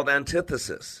are called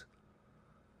antithesis,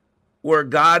 where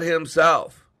God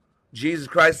himself, Jesus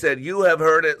Christ said, you have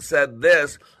heard it said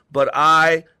this, but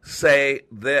I say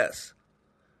this.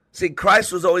 See,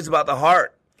 Christ was always about the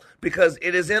heart, because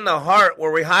it is in the heart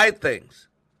where we hide things.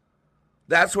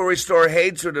 That's where we store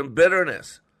hatred and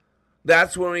bitterness.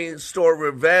 That's where we store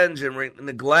revenge and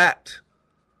neglect.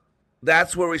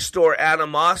 That's where we store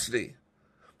animosity.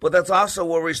 But that's also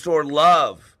where we store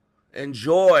love and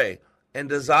joy and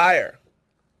desire.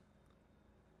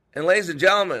 And ladies and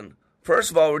gentlemen,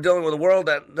 first of all, we're dealing with a world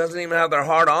that doesn't even have their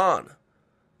heart on.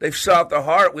 They've shut off their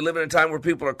heart. We live in a time where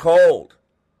people are cold.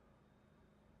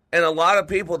 And a lot of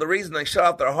people, the reason they shut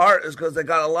off their heart is because they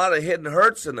got a lot of hidden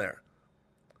hurts in there.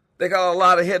 They got a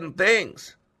lot of hidden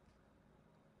things.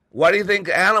 Why do you think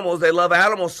they love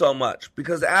animals so much?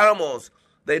 Because animals,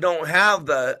 they don't have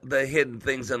the hidden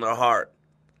things in their heart.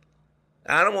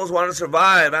 Animals want to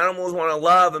survive. Animals want to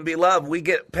love and be loved. We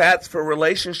get pets for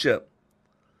relationship.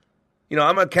 You know,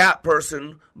 I'm a cat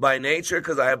person by nature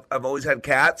because I've always had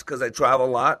cats because I travel a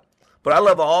lot. But I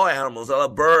love all animals. I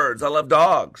love birds. I love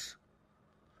dogs.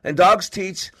 And dogs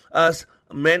teach us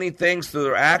many things through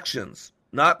their actions,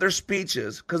 not their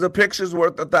speeches, because a picture's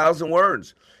worth 1,000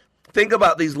 words. Think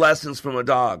about these lessons from a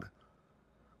dog.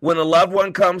 When a loved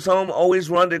one comes home, always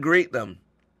run to greet them.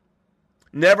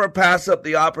 Never pass up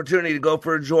the opportunity to go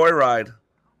for a joyride.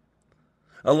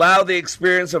 Allow the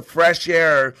experience of fresh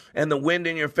air and the wind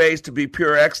in your face to be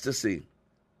pure ecstasy.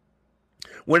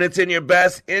 When it's in your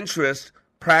best interest,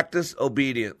 practice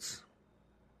obedience.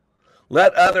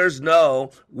 Let others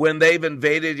know when they've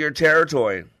invaded your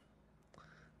territory.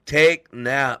 Take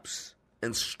naps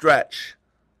and stretch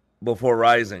before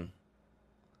rising.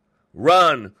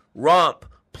 Run, romp,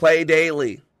 play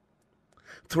daily.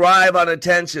 Thrive on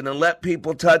attention and let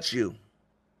people touch you.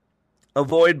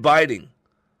 Avoid biting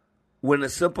when a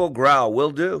simple growl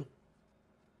will do.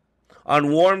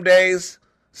 On warm days,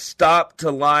 stop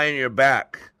to lie on your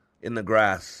back in the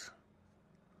grass.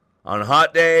 On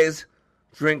hot days,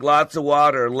 drink lots of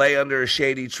water, lay under a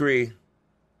shady tree.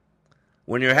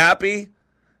 When you're happy,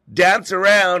 dance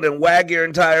around and wag your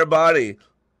entire body.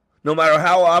 No matter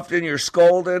how often you're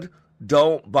scolded,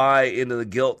 don't buy into the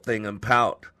guilt thing and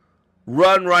pout.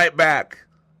 Run right back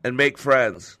and make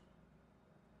friends.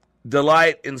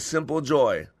 Delight in simple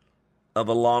joy of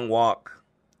a long walk.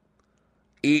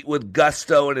 Eat with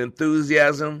gusto and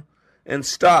enthusiasm and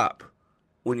stop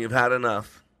when you've had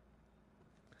enough.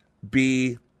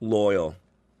 Be loyal.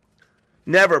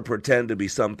 Never pretend to be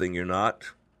something you're not.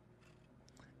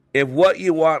 If what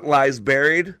you want lies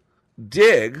buried,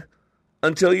 dig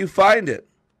until you find it.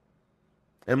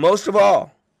 And most of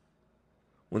all,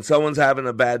 when someone's having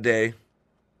a bad day,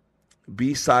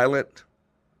 be silent,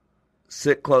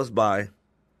 sit close by,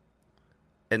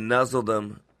 and nuzzle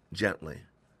them gently.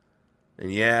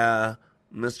 And yeah,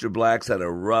 Mr. Black's had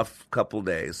a rough couple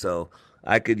days, so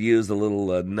I could use a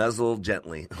little nuzzle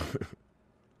gently.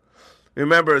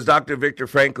 Remember, as Dr. Viktor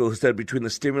Frankl, who said, between the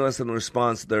stimulus and the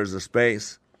response, there's a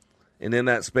space. And in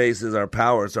that space is our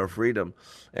power, it's our freedom.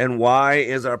 And why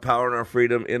is our power and our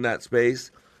freedom in that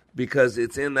space? Because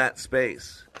it's in that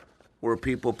space where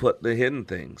people put the hidden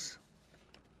things.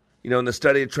 You know, in the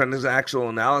study of transactional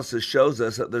analysis shows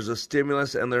us that there's a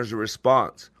stimulus and there's a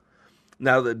response.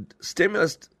 Now, the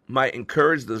stimulus might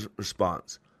encourage the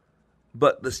response,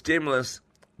 but the stimulus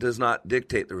does not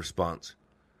dictate the response.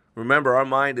 Remember, our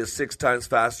mind is 6 times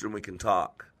faster than we can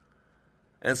talk.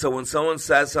 And so when someone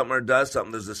says something or does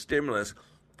something, there's a stimulus,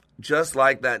 just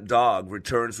like that dog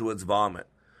returns to its vomit,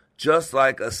 just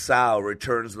like a sow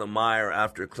returns to the mire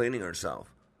after cleaning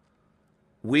herself.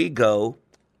 We go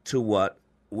to what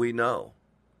we know.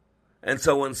 And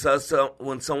so when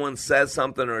someone says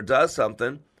something or does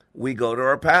something, we go to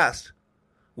our past.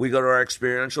 We go to our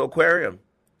experiential aquarium.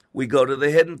 We go to the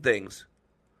hidden things.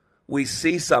 We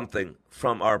see something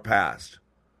from our past.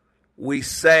 We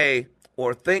say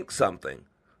or think something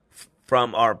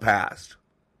from our past.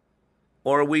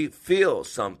 Or we feel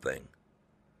something,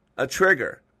 a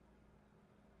trigger,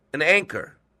 an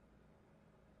anchor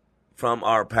from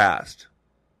our past.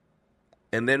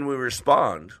 And then we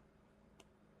respond,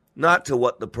 not to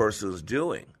what the person is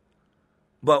doing,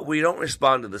 but we don't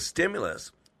respond to the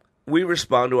stimulus. We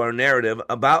respond to our narrative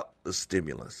about the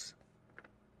stimulus.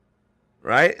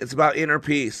 Right? It's about inner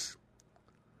peace.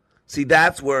 See,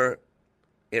 that's where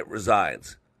it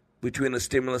resides, between the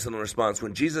stimulus and the response.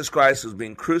 When Jesus Christ was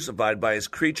being crucified by his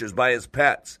creatures, by his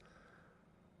pets,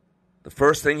 the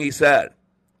first thing he said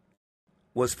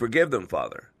was, "Forgive them,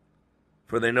 Father,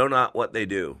 for they know not what they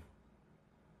do."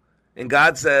 And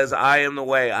God says, "I am the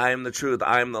way, I am the truth,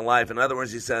 I am the life." In other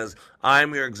words, he says, I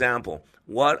am your example.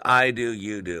 What I do,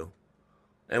 you do.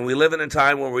 And we live in a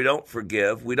time where we don't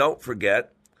forgive, we don't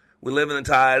forget. We live in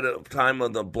a time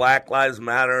of the Black Lives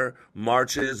Matter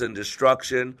marches and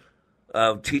destruction,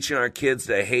 of teaching our kids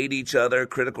to hate each other,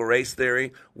 critical race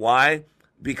theory. Why?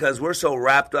 Because we're so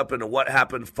wrapped up into what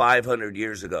happened 500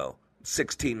 years ago.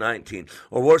 1619,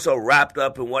 or we're so wrapped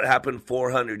up in what happened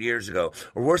 400 years ago,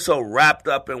 or we're so wrapped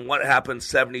up in what happened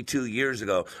 72 years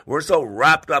ago, we're so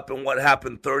wrapped up in what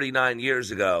happened 39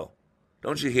 years ago.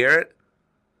 Don't you hear it?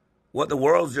 What the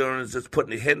world's doing is it's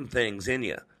putting hidden things in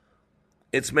you.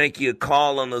 It's making you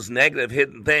call on those negative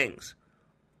hidden things.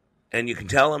 And you can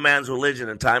tell a man's religion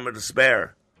in time of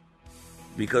despair,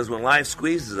 because when life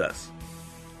squeezes us,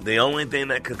 the only thing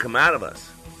that can come out of us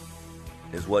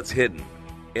is what's hidden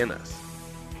in us.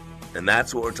 And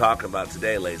that's what we're talking about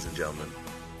today, ladies and gentlemen,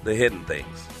 the hidden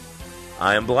things.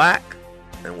 I am Black,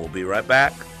 and we'll be right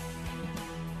back.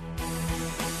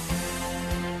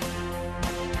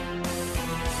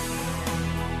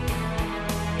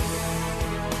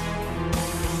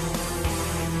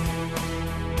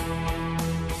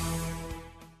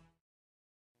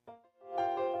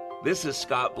 This is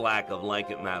Scott Black of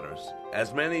Like It Matters.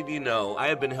 As many of you know, I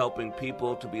have been helping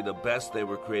people to be the best they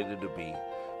were created to be.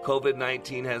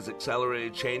 COVID-19 has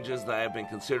accelerated changes that I have been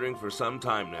considering for some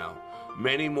time now.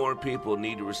 Many more people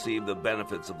need to receive the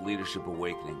benefits of Leadership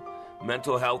Awakening.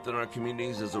 Mental health in our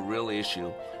communities is a real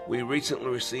issue. We recently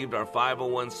received our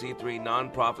 501c3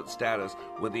 nonprofit status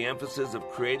with the emphasis of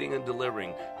creating and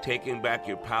delivering, taking back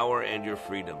your power and your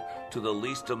freedom to the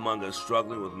least among us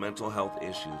struggling with mental health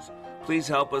issues. Please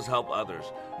help us help others.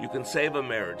 You can save a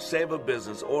marriage, save a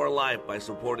business, or a life by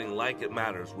supporting Like It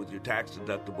Matters with your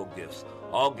tax-deductible gifts.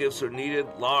 All gifts are needed,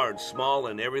 large, small,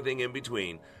 and everything in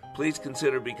between. Please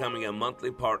consider becoming a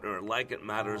monthly partner at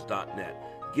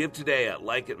likeitmatters.net. Give today at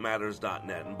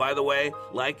likeitmatters.net. And by the way,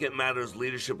 Like It Matters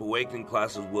Leadership Awakening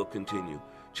classes will continue.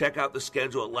 Check out the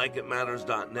schedule at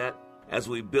likeitmatters.net as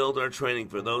we build our training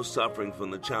for those suffering from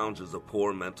the challenges of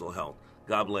poor mental health.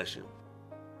 God bless you.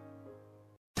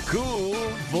 Cool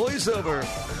voiceover,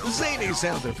 zany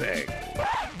sound effect.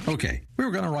 Okay, we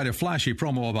were going to write a flashy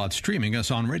promo about streaming us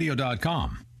on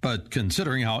radio.com. But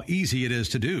considering how easy it is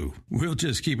to do, we'll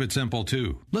just keep it simple,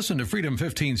 too. Listen to Freedom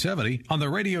 1570 on the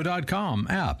radio.com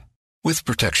app. With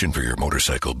protection for your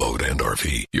motorcycle, boat, and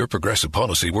RV, your Progressive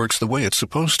policy works the way it's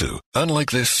supposed to. Unlike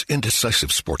this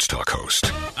indecisive sports talk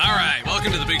host. All right,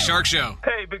 welcome to the Big Shark Show.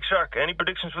 Hey, Big Shark, any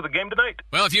predictions for the game tonight?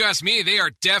 Well, if you ask me, they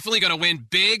are definitely going to win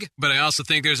big, but I also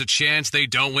think there's a chance they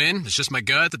don't win. It's just my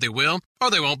gut that they will, or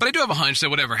they won't, but I do have a hunch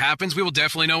that whatever happens, we will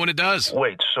definitely know when it does.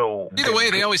 Wait, so... Either way,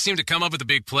 they always seem to come up with a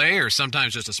big play, or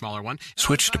sometimes just a smaller one.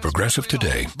 Switch to Progressive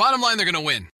today. Bottom line, they're going to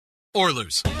win. Or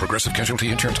lose. Progressive Casualty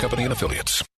Insurance Company and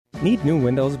Affiliates. Need new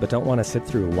windows but don't want to sit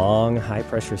through long,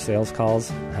 high-pressure sales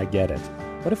calls? I get it.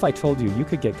 What if I told you you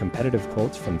could get competitive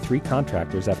quotes from 3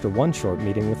 contractors after one short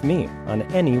meeting with me on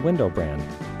any window brand?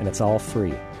 And it's all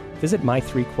free. Visit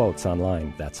My3Quotes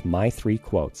online. That's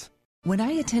My3Quotes. When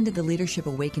I attended the Leadership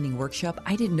Awakening workshop,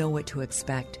 I didn't know what to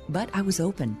expect, but I was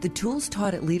open. The tools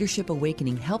taught at Leadership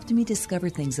Awakening helped me discover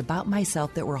things about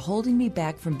myself that were holding me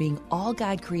back from being all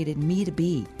God created me to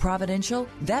be. Providential?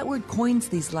 That word coins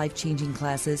these life-changing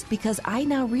classes because I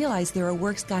now realize there are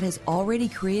works God has already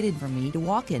created for me to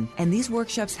walk in, and these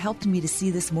workshops helped me to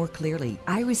see this more clearly.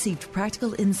 I received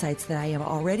practical insights that I am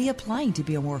already applying to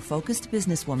be a more focused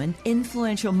businesswoman,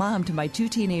 influential mom to my 2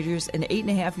 teenagers, an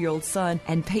 8.5-year-old son,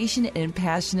 and patient and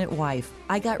passionate wife.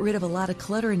 I got rid of a lot of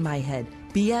clutter in my head.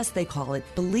 BS, they call it,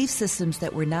 belief systems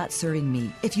that were not serving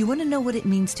me. If you want to know what it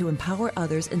means to empower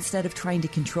others instead of trying to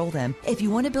control them, if you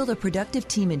want to build a productive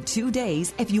team in 2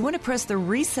 days, if you want to press the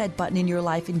reset button in your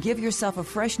life and give yourself a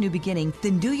fresh new beginning,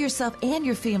 then do yourself and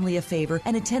your family a favor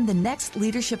and attend the next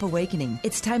Leadership Awakening.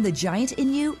 It's time the giant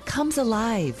in you comes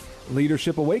alive.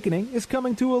 Leadership Awakening is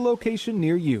coming to a location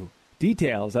near you.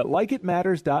 Details at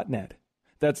likeitmatters.net.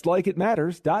 That's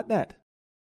likeitmatters.net.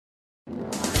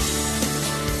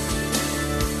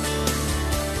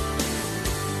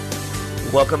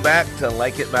 Welcome back to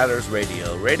Like It Matters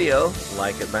Radio. Radio,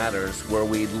 like it matters, where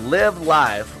we live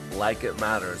life like it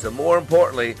matters. And more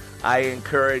importantly, I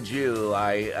encourage you,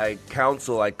 I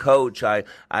counsel, I coach, I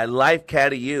life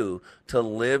caddy you to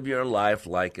live your life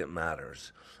like it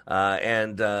matters.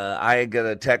 I get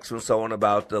a text from someone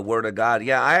about the Word of God.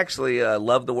 Yeah, I actually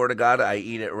love the Word of God. I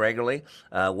eat it regularly.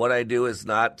 What I do is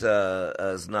not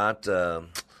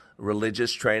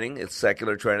religious training. It's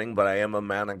secular training, but I am a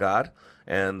man of God.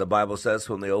 And the Bible says,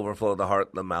 from the overflow of the heart,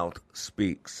 the mouth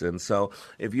speaks. And so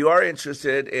if you are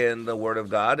interested in the Word of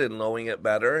God and knowing it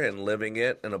better and living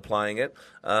it and applying it,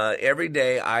 every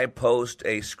day I post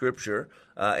a scripture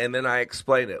and then I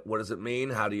explain it. What does it mean?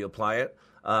 How do you apply it?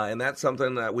 And that's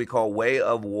something that we call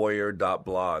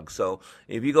wayofwarrior.blog. So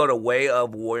if you go to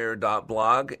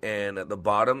wayofwarrior.blog, and at the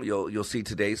bottom you'll see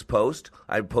today's post.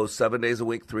 I post 7 days a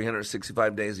week,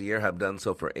 365 days a year, have done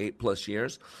so for 8+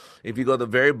 years. If you go to the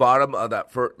very bottom of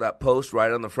that post,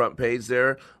 right on the front page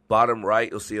there, bottom right,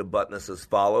 you'll see a button that says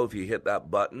follow. If you hit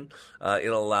that button,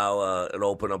 it'll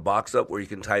open a box up where you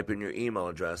can type in your email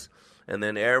address. And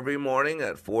then every morning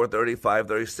at 4:30,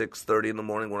 5:30, 6:30 in the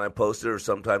morning when I post it, or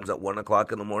sometimes at 1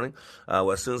 o'clock in the morning,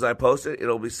 as soon as I post it,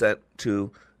 it'll be sent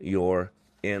to your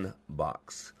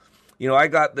inbox. I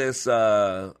got this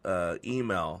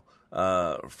email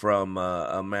from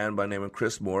a man by the name of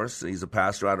Chris Morris. He's a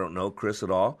pastor. I don't know Chris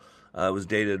at all. It was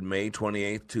dated May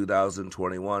 28th,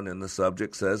 2021, and the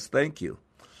subject says, "Thank you."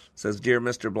 It says, "Dear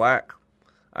Mr. Black,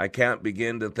 I can't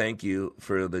begin to thank you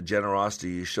for the generosity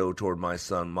you show toward my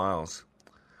son, Miles.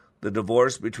 The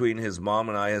divorce between his mom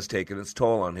and I has taken its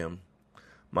toll on him.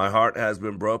 My heart has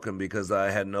been broken because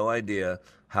I had no idea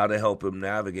how to help him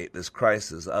navigate this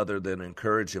crisis other than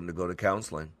encourage him to go to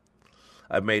counseling.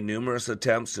 I've made numerous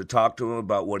attempts to talk to him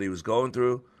about what he was going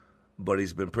through, but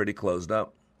he's been pretty closed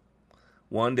up.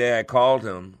 One day I called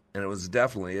him, and it was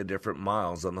definitely a different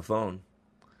Miles on the phone.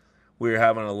 We were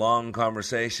having a long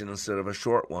conversation instead of a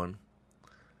short one.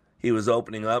 He was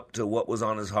opening up to what was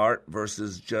on his heart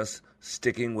versus just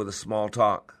sticking with a small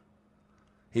talk.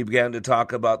 He began to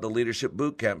talk about the leadership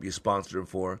boot camp you sponsored him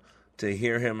for. To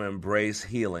hear him embrace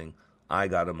healing, I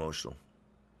got emotional.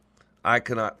 I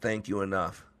cannot thank you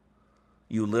enough.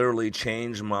 You literally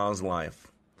changed Miles'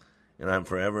 life, and I'm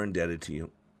forever indebted to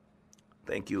you.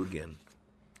 Thank you again,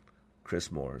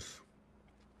 Chris Morris."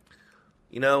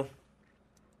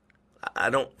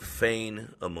 I don't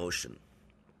feign emotion.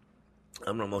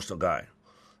 I'm an emotional guy.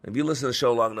 If you listen to the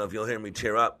show long enough, you'll hear me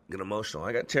tear up, get emotional.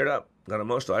 I got teared up, got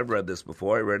emotional. I've read this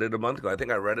before. I read it a month ago. I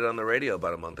think I read it on the radio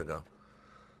about a month ago.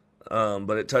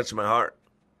 But it touched my heart.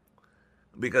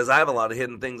 Because I have a lot of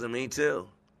hidden things in me, too.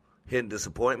 Hidden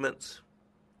disappointments,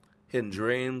 hidden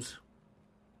dreams,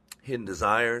 hidden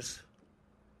desires,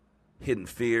 hidden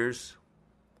fears,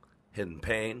 hidden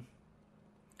pain.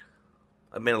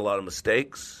 I've made a lot of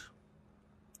mistakes.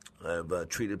 I've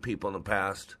treated people in the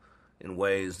past in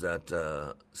ways that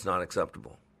it's not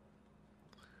acceptable.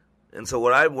 And so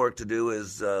what I've worked to do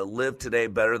is live today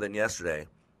better than yesterday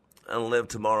and live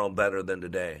tomorrow better than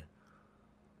today.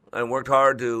 I worked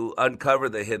hard to uncover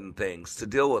the hidden things, to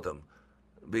deal with them,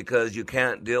 because you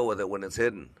can't deal with it when it's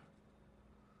hidden.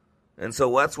 And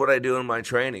so that's what I do in my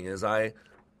training, is I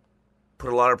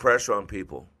put a lot of pressure on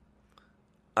people.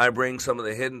 I bring some of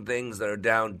the hidden things that are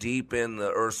down deep in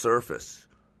the earth's surface,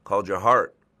 called your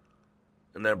heart,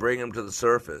 and I bring them to the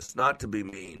surface, not to be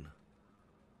mean,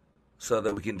 so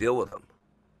that we can deal with them.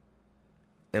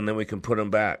 And then we can put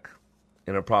them back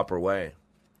in a proper way.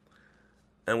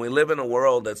 And we live in a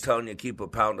world that's telling you keep a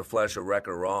pound of flesh a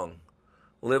record wrong.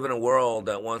 We live in a world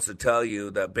that wants to tell you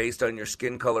that based on your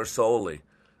skin color solely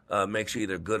makes you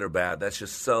either good or bad. That's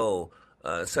just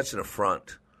such an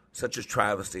affront, such a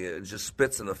travesty. It just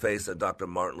spits in the face of Dr.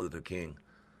 Martin Luther King.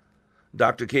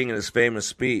 Dr. King, in his famous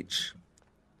speech,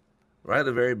 right at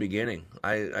the very beginning,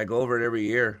 I go over it every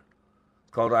year.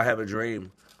 It's called I Have a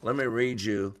Dream. Let me read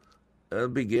you at the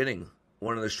beginning,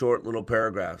 one of the short little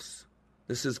paragraphs.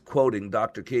 This is quoting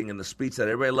Dr. King in the speech that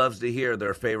everybody loves to hear,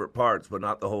 their favorite parts, but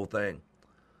not the whole thing. It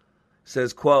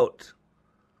says, quote,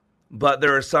 "But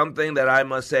there is something that I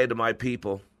must say to my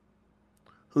people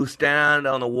who stand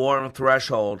on the warm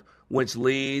threshold which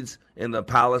leads in the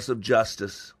palace of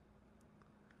justice.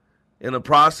 In the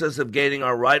process of gaining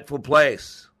our rightful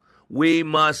place, we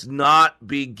must not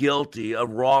be guilty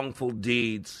of wrongful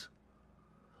deeds.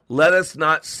 Let us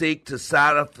not seek to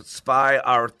satisfy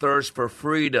our thirst for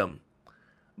freedom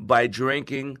by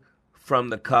drinking from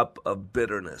the cup of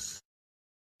bitterness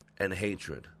and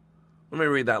hatred." Let me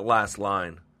read that last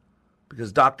line,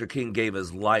 because Dr. King gave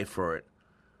his life for it.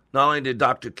 Not only did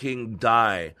Dr. King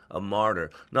die a martyr,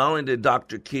 not only did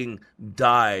Dr. King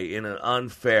die in an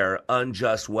unfair,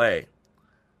 unjust way,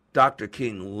 Dr.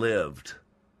 King lived.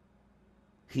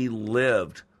 He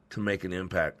lived to make an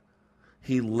impact.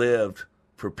 He lived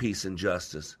for peace and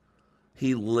justice.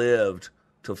 He lived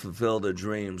to fulfill the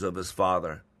dreams of his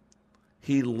father.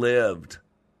 He lived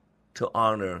to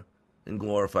honor and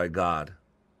glorify God.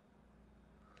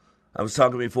 I was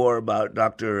talking before about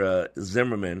Dr.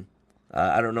 Zimmerman.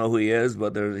 I don't know who he is,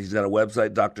 but he's got a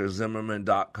website,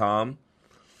 drzimmerman.com.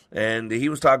 And he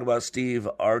was talking about Steve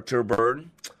Arterburn.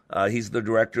 He's the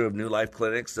director of New Life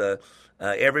Clinics.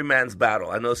 Every Man's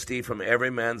Battle. I know Steve from Every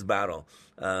Man's Battle.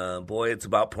 Boy, it's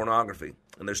about pornography.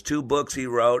 And there's 2 books he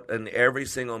wrote, and every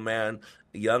single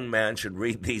young man should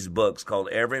read these books called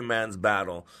Every Man's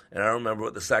Battle. And I don't remember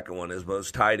what the second one is, but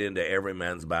it's tied into Every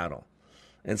Man's Battle.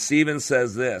 And Stephen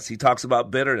says this. He talks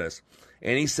about bitterness.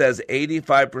 And he says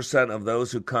 85% of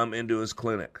those who come into his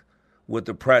clinic with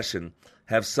depression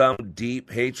have some deep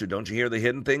hatred. Don't you hear the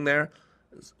hidden thing there?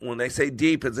 When they say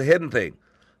deep, it's a hidden thing.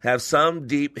 Have some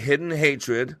deep hidden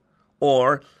hatred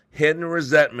or hidden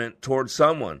resentment towards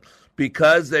someone.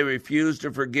 Because they refuse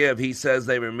to forgive, he says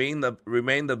they remain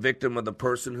the victim of the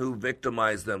person who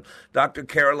victimized them. Dr.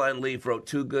 Caroline Leaf wrote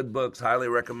 2 good books, highly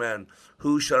recommend,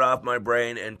 Who Shut Off My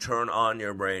Brain and Turn On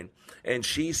Your Brain. And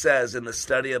she says in the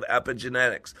study of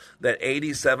epigenetics that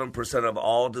 87% of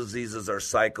all diseases are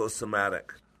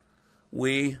psychosomatic.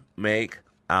 We make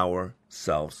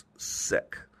ourselves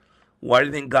sick. Why do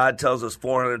you think God tells us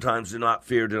 400 times, do not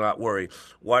fear, do not worry?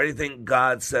 Why do you think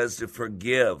God says to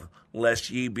forgive,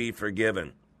 lest ye be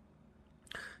forgiven?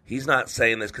 He's not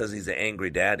saying this because he's an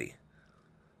angry daddy.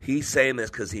 He's saying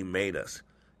this because he made us.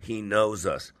 He knows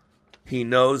us. He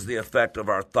knows the effect of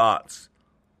our thoughts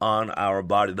on our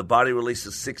body. The body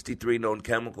releases 63 known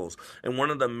chemicals. And one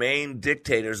of the main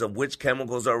dictators of which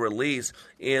chemicals are released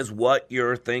is what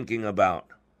you're thinking about.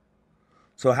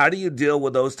 So how do you deal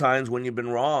with those times when you've been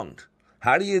wronged?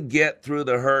 How do you get through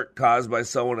the hurt caused by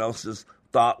someone else's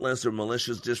thoughtless or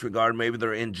malicious disregard, maybe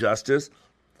their injustice?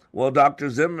 Well,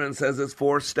 Dr. Zimmerman says it's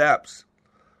 4 steps.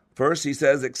 First, he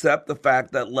says, accept the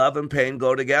fact that love and pain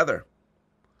go together.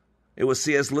 It was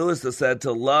C.S. Lewis that said,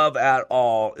 to love at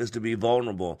all is to be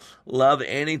vulnerable. Love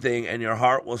anything and your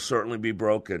heart will certainly be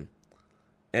broken.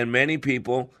 And many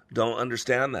people don't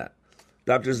understand that.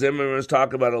 Dr. Zimmerman was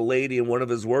talking about a lady in one of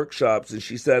his workshops, and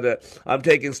she said, I'm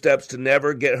taking steps to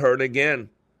never get hurt again.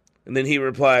 And then he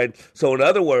replied, so in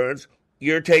other words,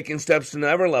 you're taking steps to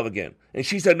never love again. And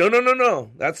she said, no,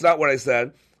 that's not what I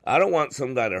said. I don't want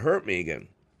some guy to hurt me again.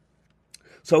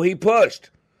 So he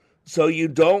pushed. So you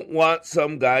don't want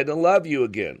some guy to love you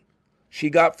again.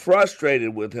 She got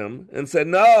frustrated with him and said,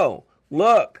 no,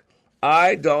 look,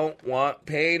 I don't want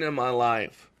pain in my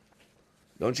life.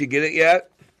 Don't you get it yet?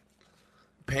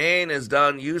 Pain is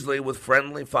done usually with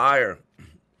friendly fire,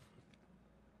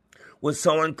 with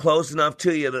someone close enough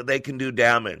to you that they can do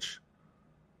damage.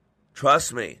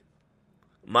 Trust me.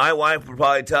 My wife would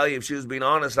probably tell you, if she was being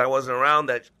honest, I wasn't around,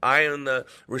 that I am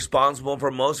responsible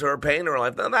for most of her pain in her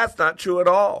life. Now, that's not true at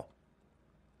all.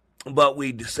 But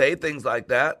we say things like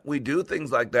that. We do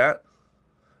things like that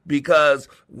because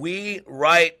we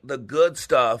write the good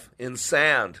stuff in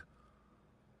sand.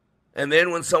 And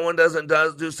then when someone doesn't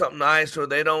do something nice, or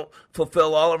they don't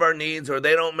fulfill all of our needs, or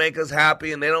they don't make us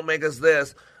happy and they don't make us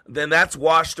this, then that's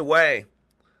washed away.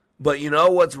 But you know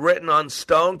what's written on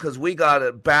stone? Because we got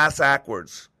it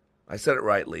bass-ackwards. I said it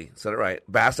right, Lee. Said it right.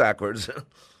 Bass-ackwards.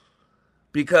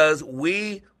 Because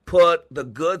we put the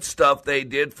good stuff they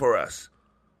did for us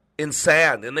in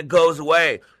sand, and it goes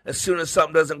away as soon as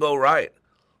something doesn't go right.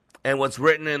 And what's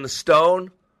written in the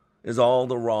stone is all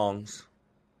the wrongs.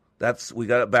 We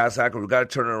got it bass-ackwards. We got to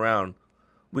turn it around.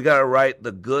 We got to write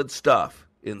the good stuff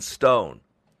in stone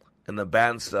and the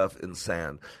bad stuff in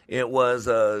sand. It was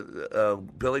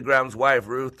Billy Graham's wife,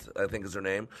 Ruth, I think is her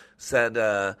name, said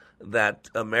that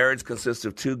a marriage consists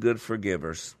of 2 good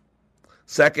forgivers.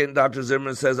 Second, Dr.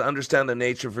 Zimmerman says, understand the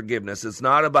nature of forgiveness. It's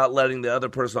not about letting the other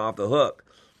person off the hook.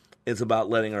 It's about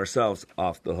letting ourselves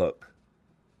off the hook.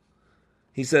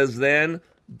 He says, then,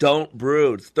 don't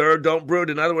brood. Third, don't brood.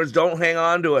 In other words, don't hang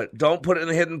on to it. Don't put it in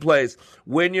a hidden place.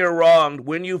 When you're wronged,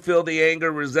 when you feel the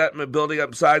anger, resentment building up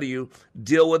inside of you,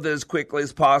 deal with it as quickly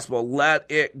as possible. Let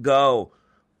it go.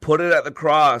 Put it at the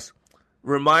cross.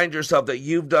 Remind yourself that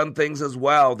you've done things as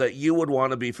well that you would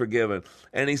want to be forgiven.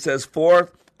 And he says,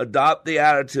 fourth, adopt the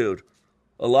attitude.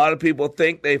 A lot of people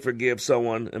think they forgive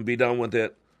someone and be done with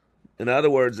it. In other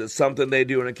words, it's something they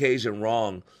do on occasion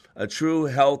wrong. A true,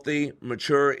 healthy,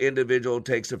 mature individual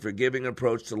takes a forgiving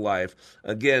approach to life.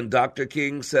 Again, Dr.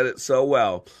 King said it so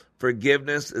well.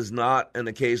 Forgiveness is not an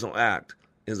occasional act,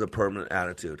 it is a permanent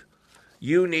attitude.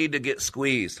 You need to get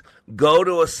squeezed. Go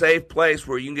to a safe place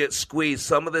where you can get squeezed.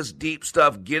 Some of this deep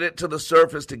stuff, get it to the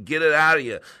surface to get it out of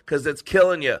you because it's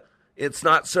killing you. It's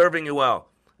not serving you well.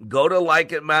 Go to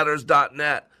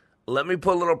likeitmatters.net. Let me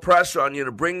put a little pressure on you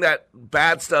to bring that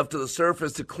bad stuff to the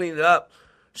surface to clean it up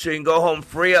so you can go home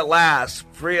free at last.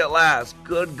 Free at last.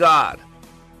 Good God.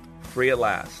 Free at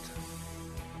last.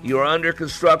 You are under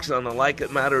construction on the Like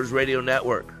It Matters radio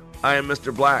network. I am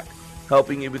Mr. Black,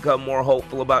 helping you become more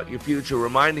hopeful about your future,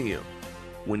 reminding you,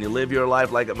 when you live your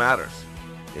life like it matters,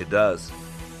 it does.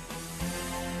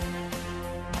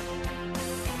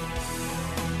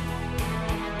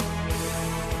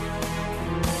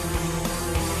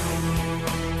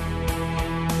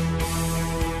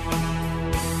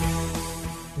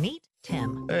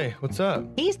 what's up?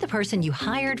 He's the person you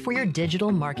hired for your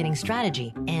digital marketing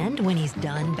strategy. And when he's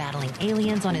done battling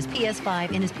aliens on his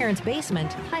PS5 in his parents'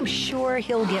 basement, I'm sure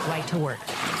he'll get right to work.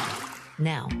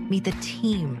 Now, meet the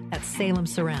team at Salem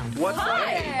Surround. What's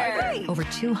Hi. Over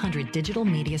 200 digital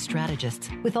media strategists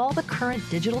with all the current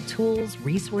digital tools,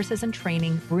 resources, and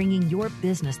training, bringing your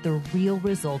business the real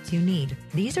results you need.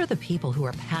 These are the people who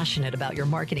are passionate about your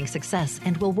marketing success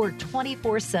and will work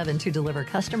 24/7 to deliver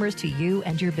customers to you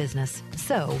and your business.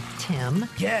 So, Tim.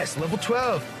 Yes, level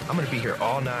 12. I'm going to be here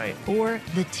all night. Or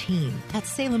the team at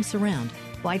Salem Surround.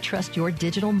 Why trust your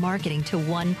digital marketing to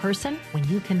one person when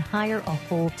you can hire a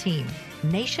whole team?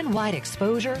 Nationwide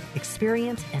exposure,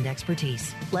 experience, and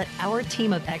expertise. Let our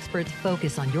team of experts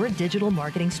focus on your digital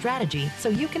marketing strategy so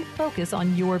you can focus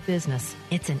on your business.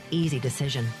 It's an easy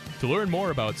decision. To learn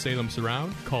more about Salem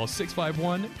Surround, call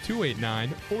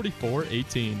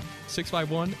 651-289-4418.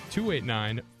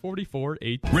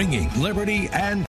 651-289-4418. Ringing liberty and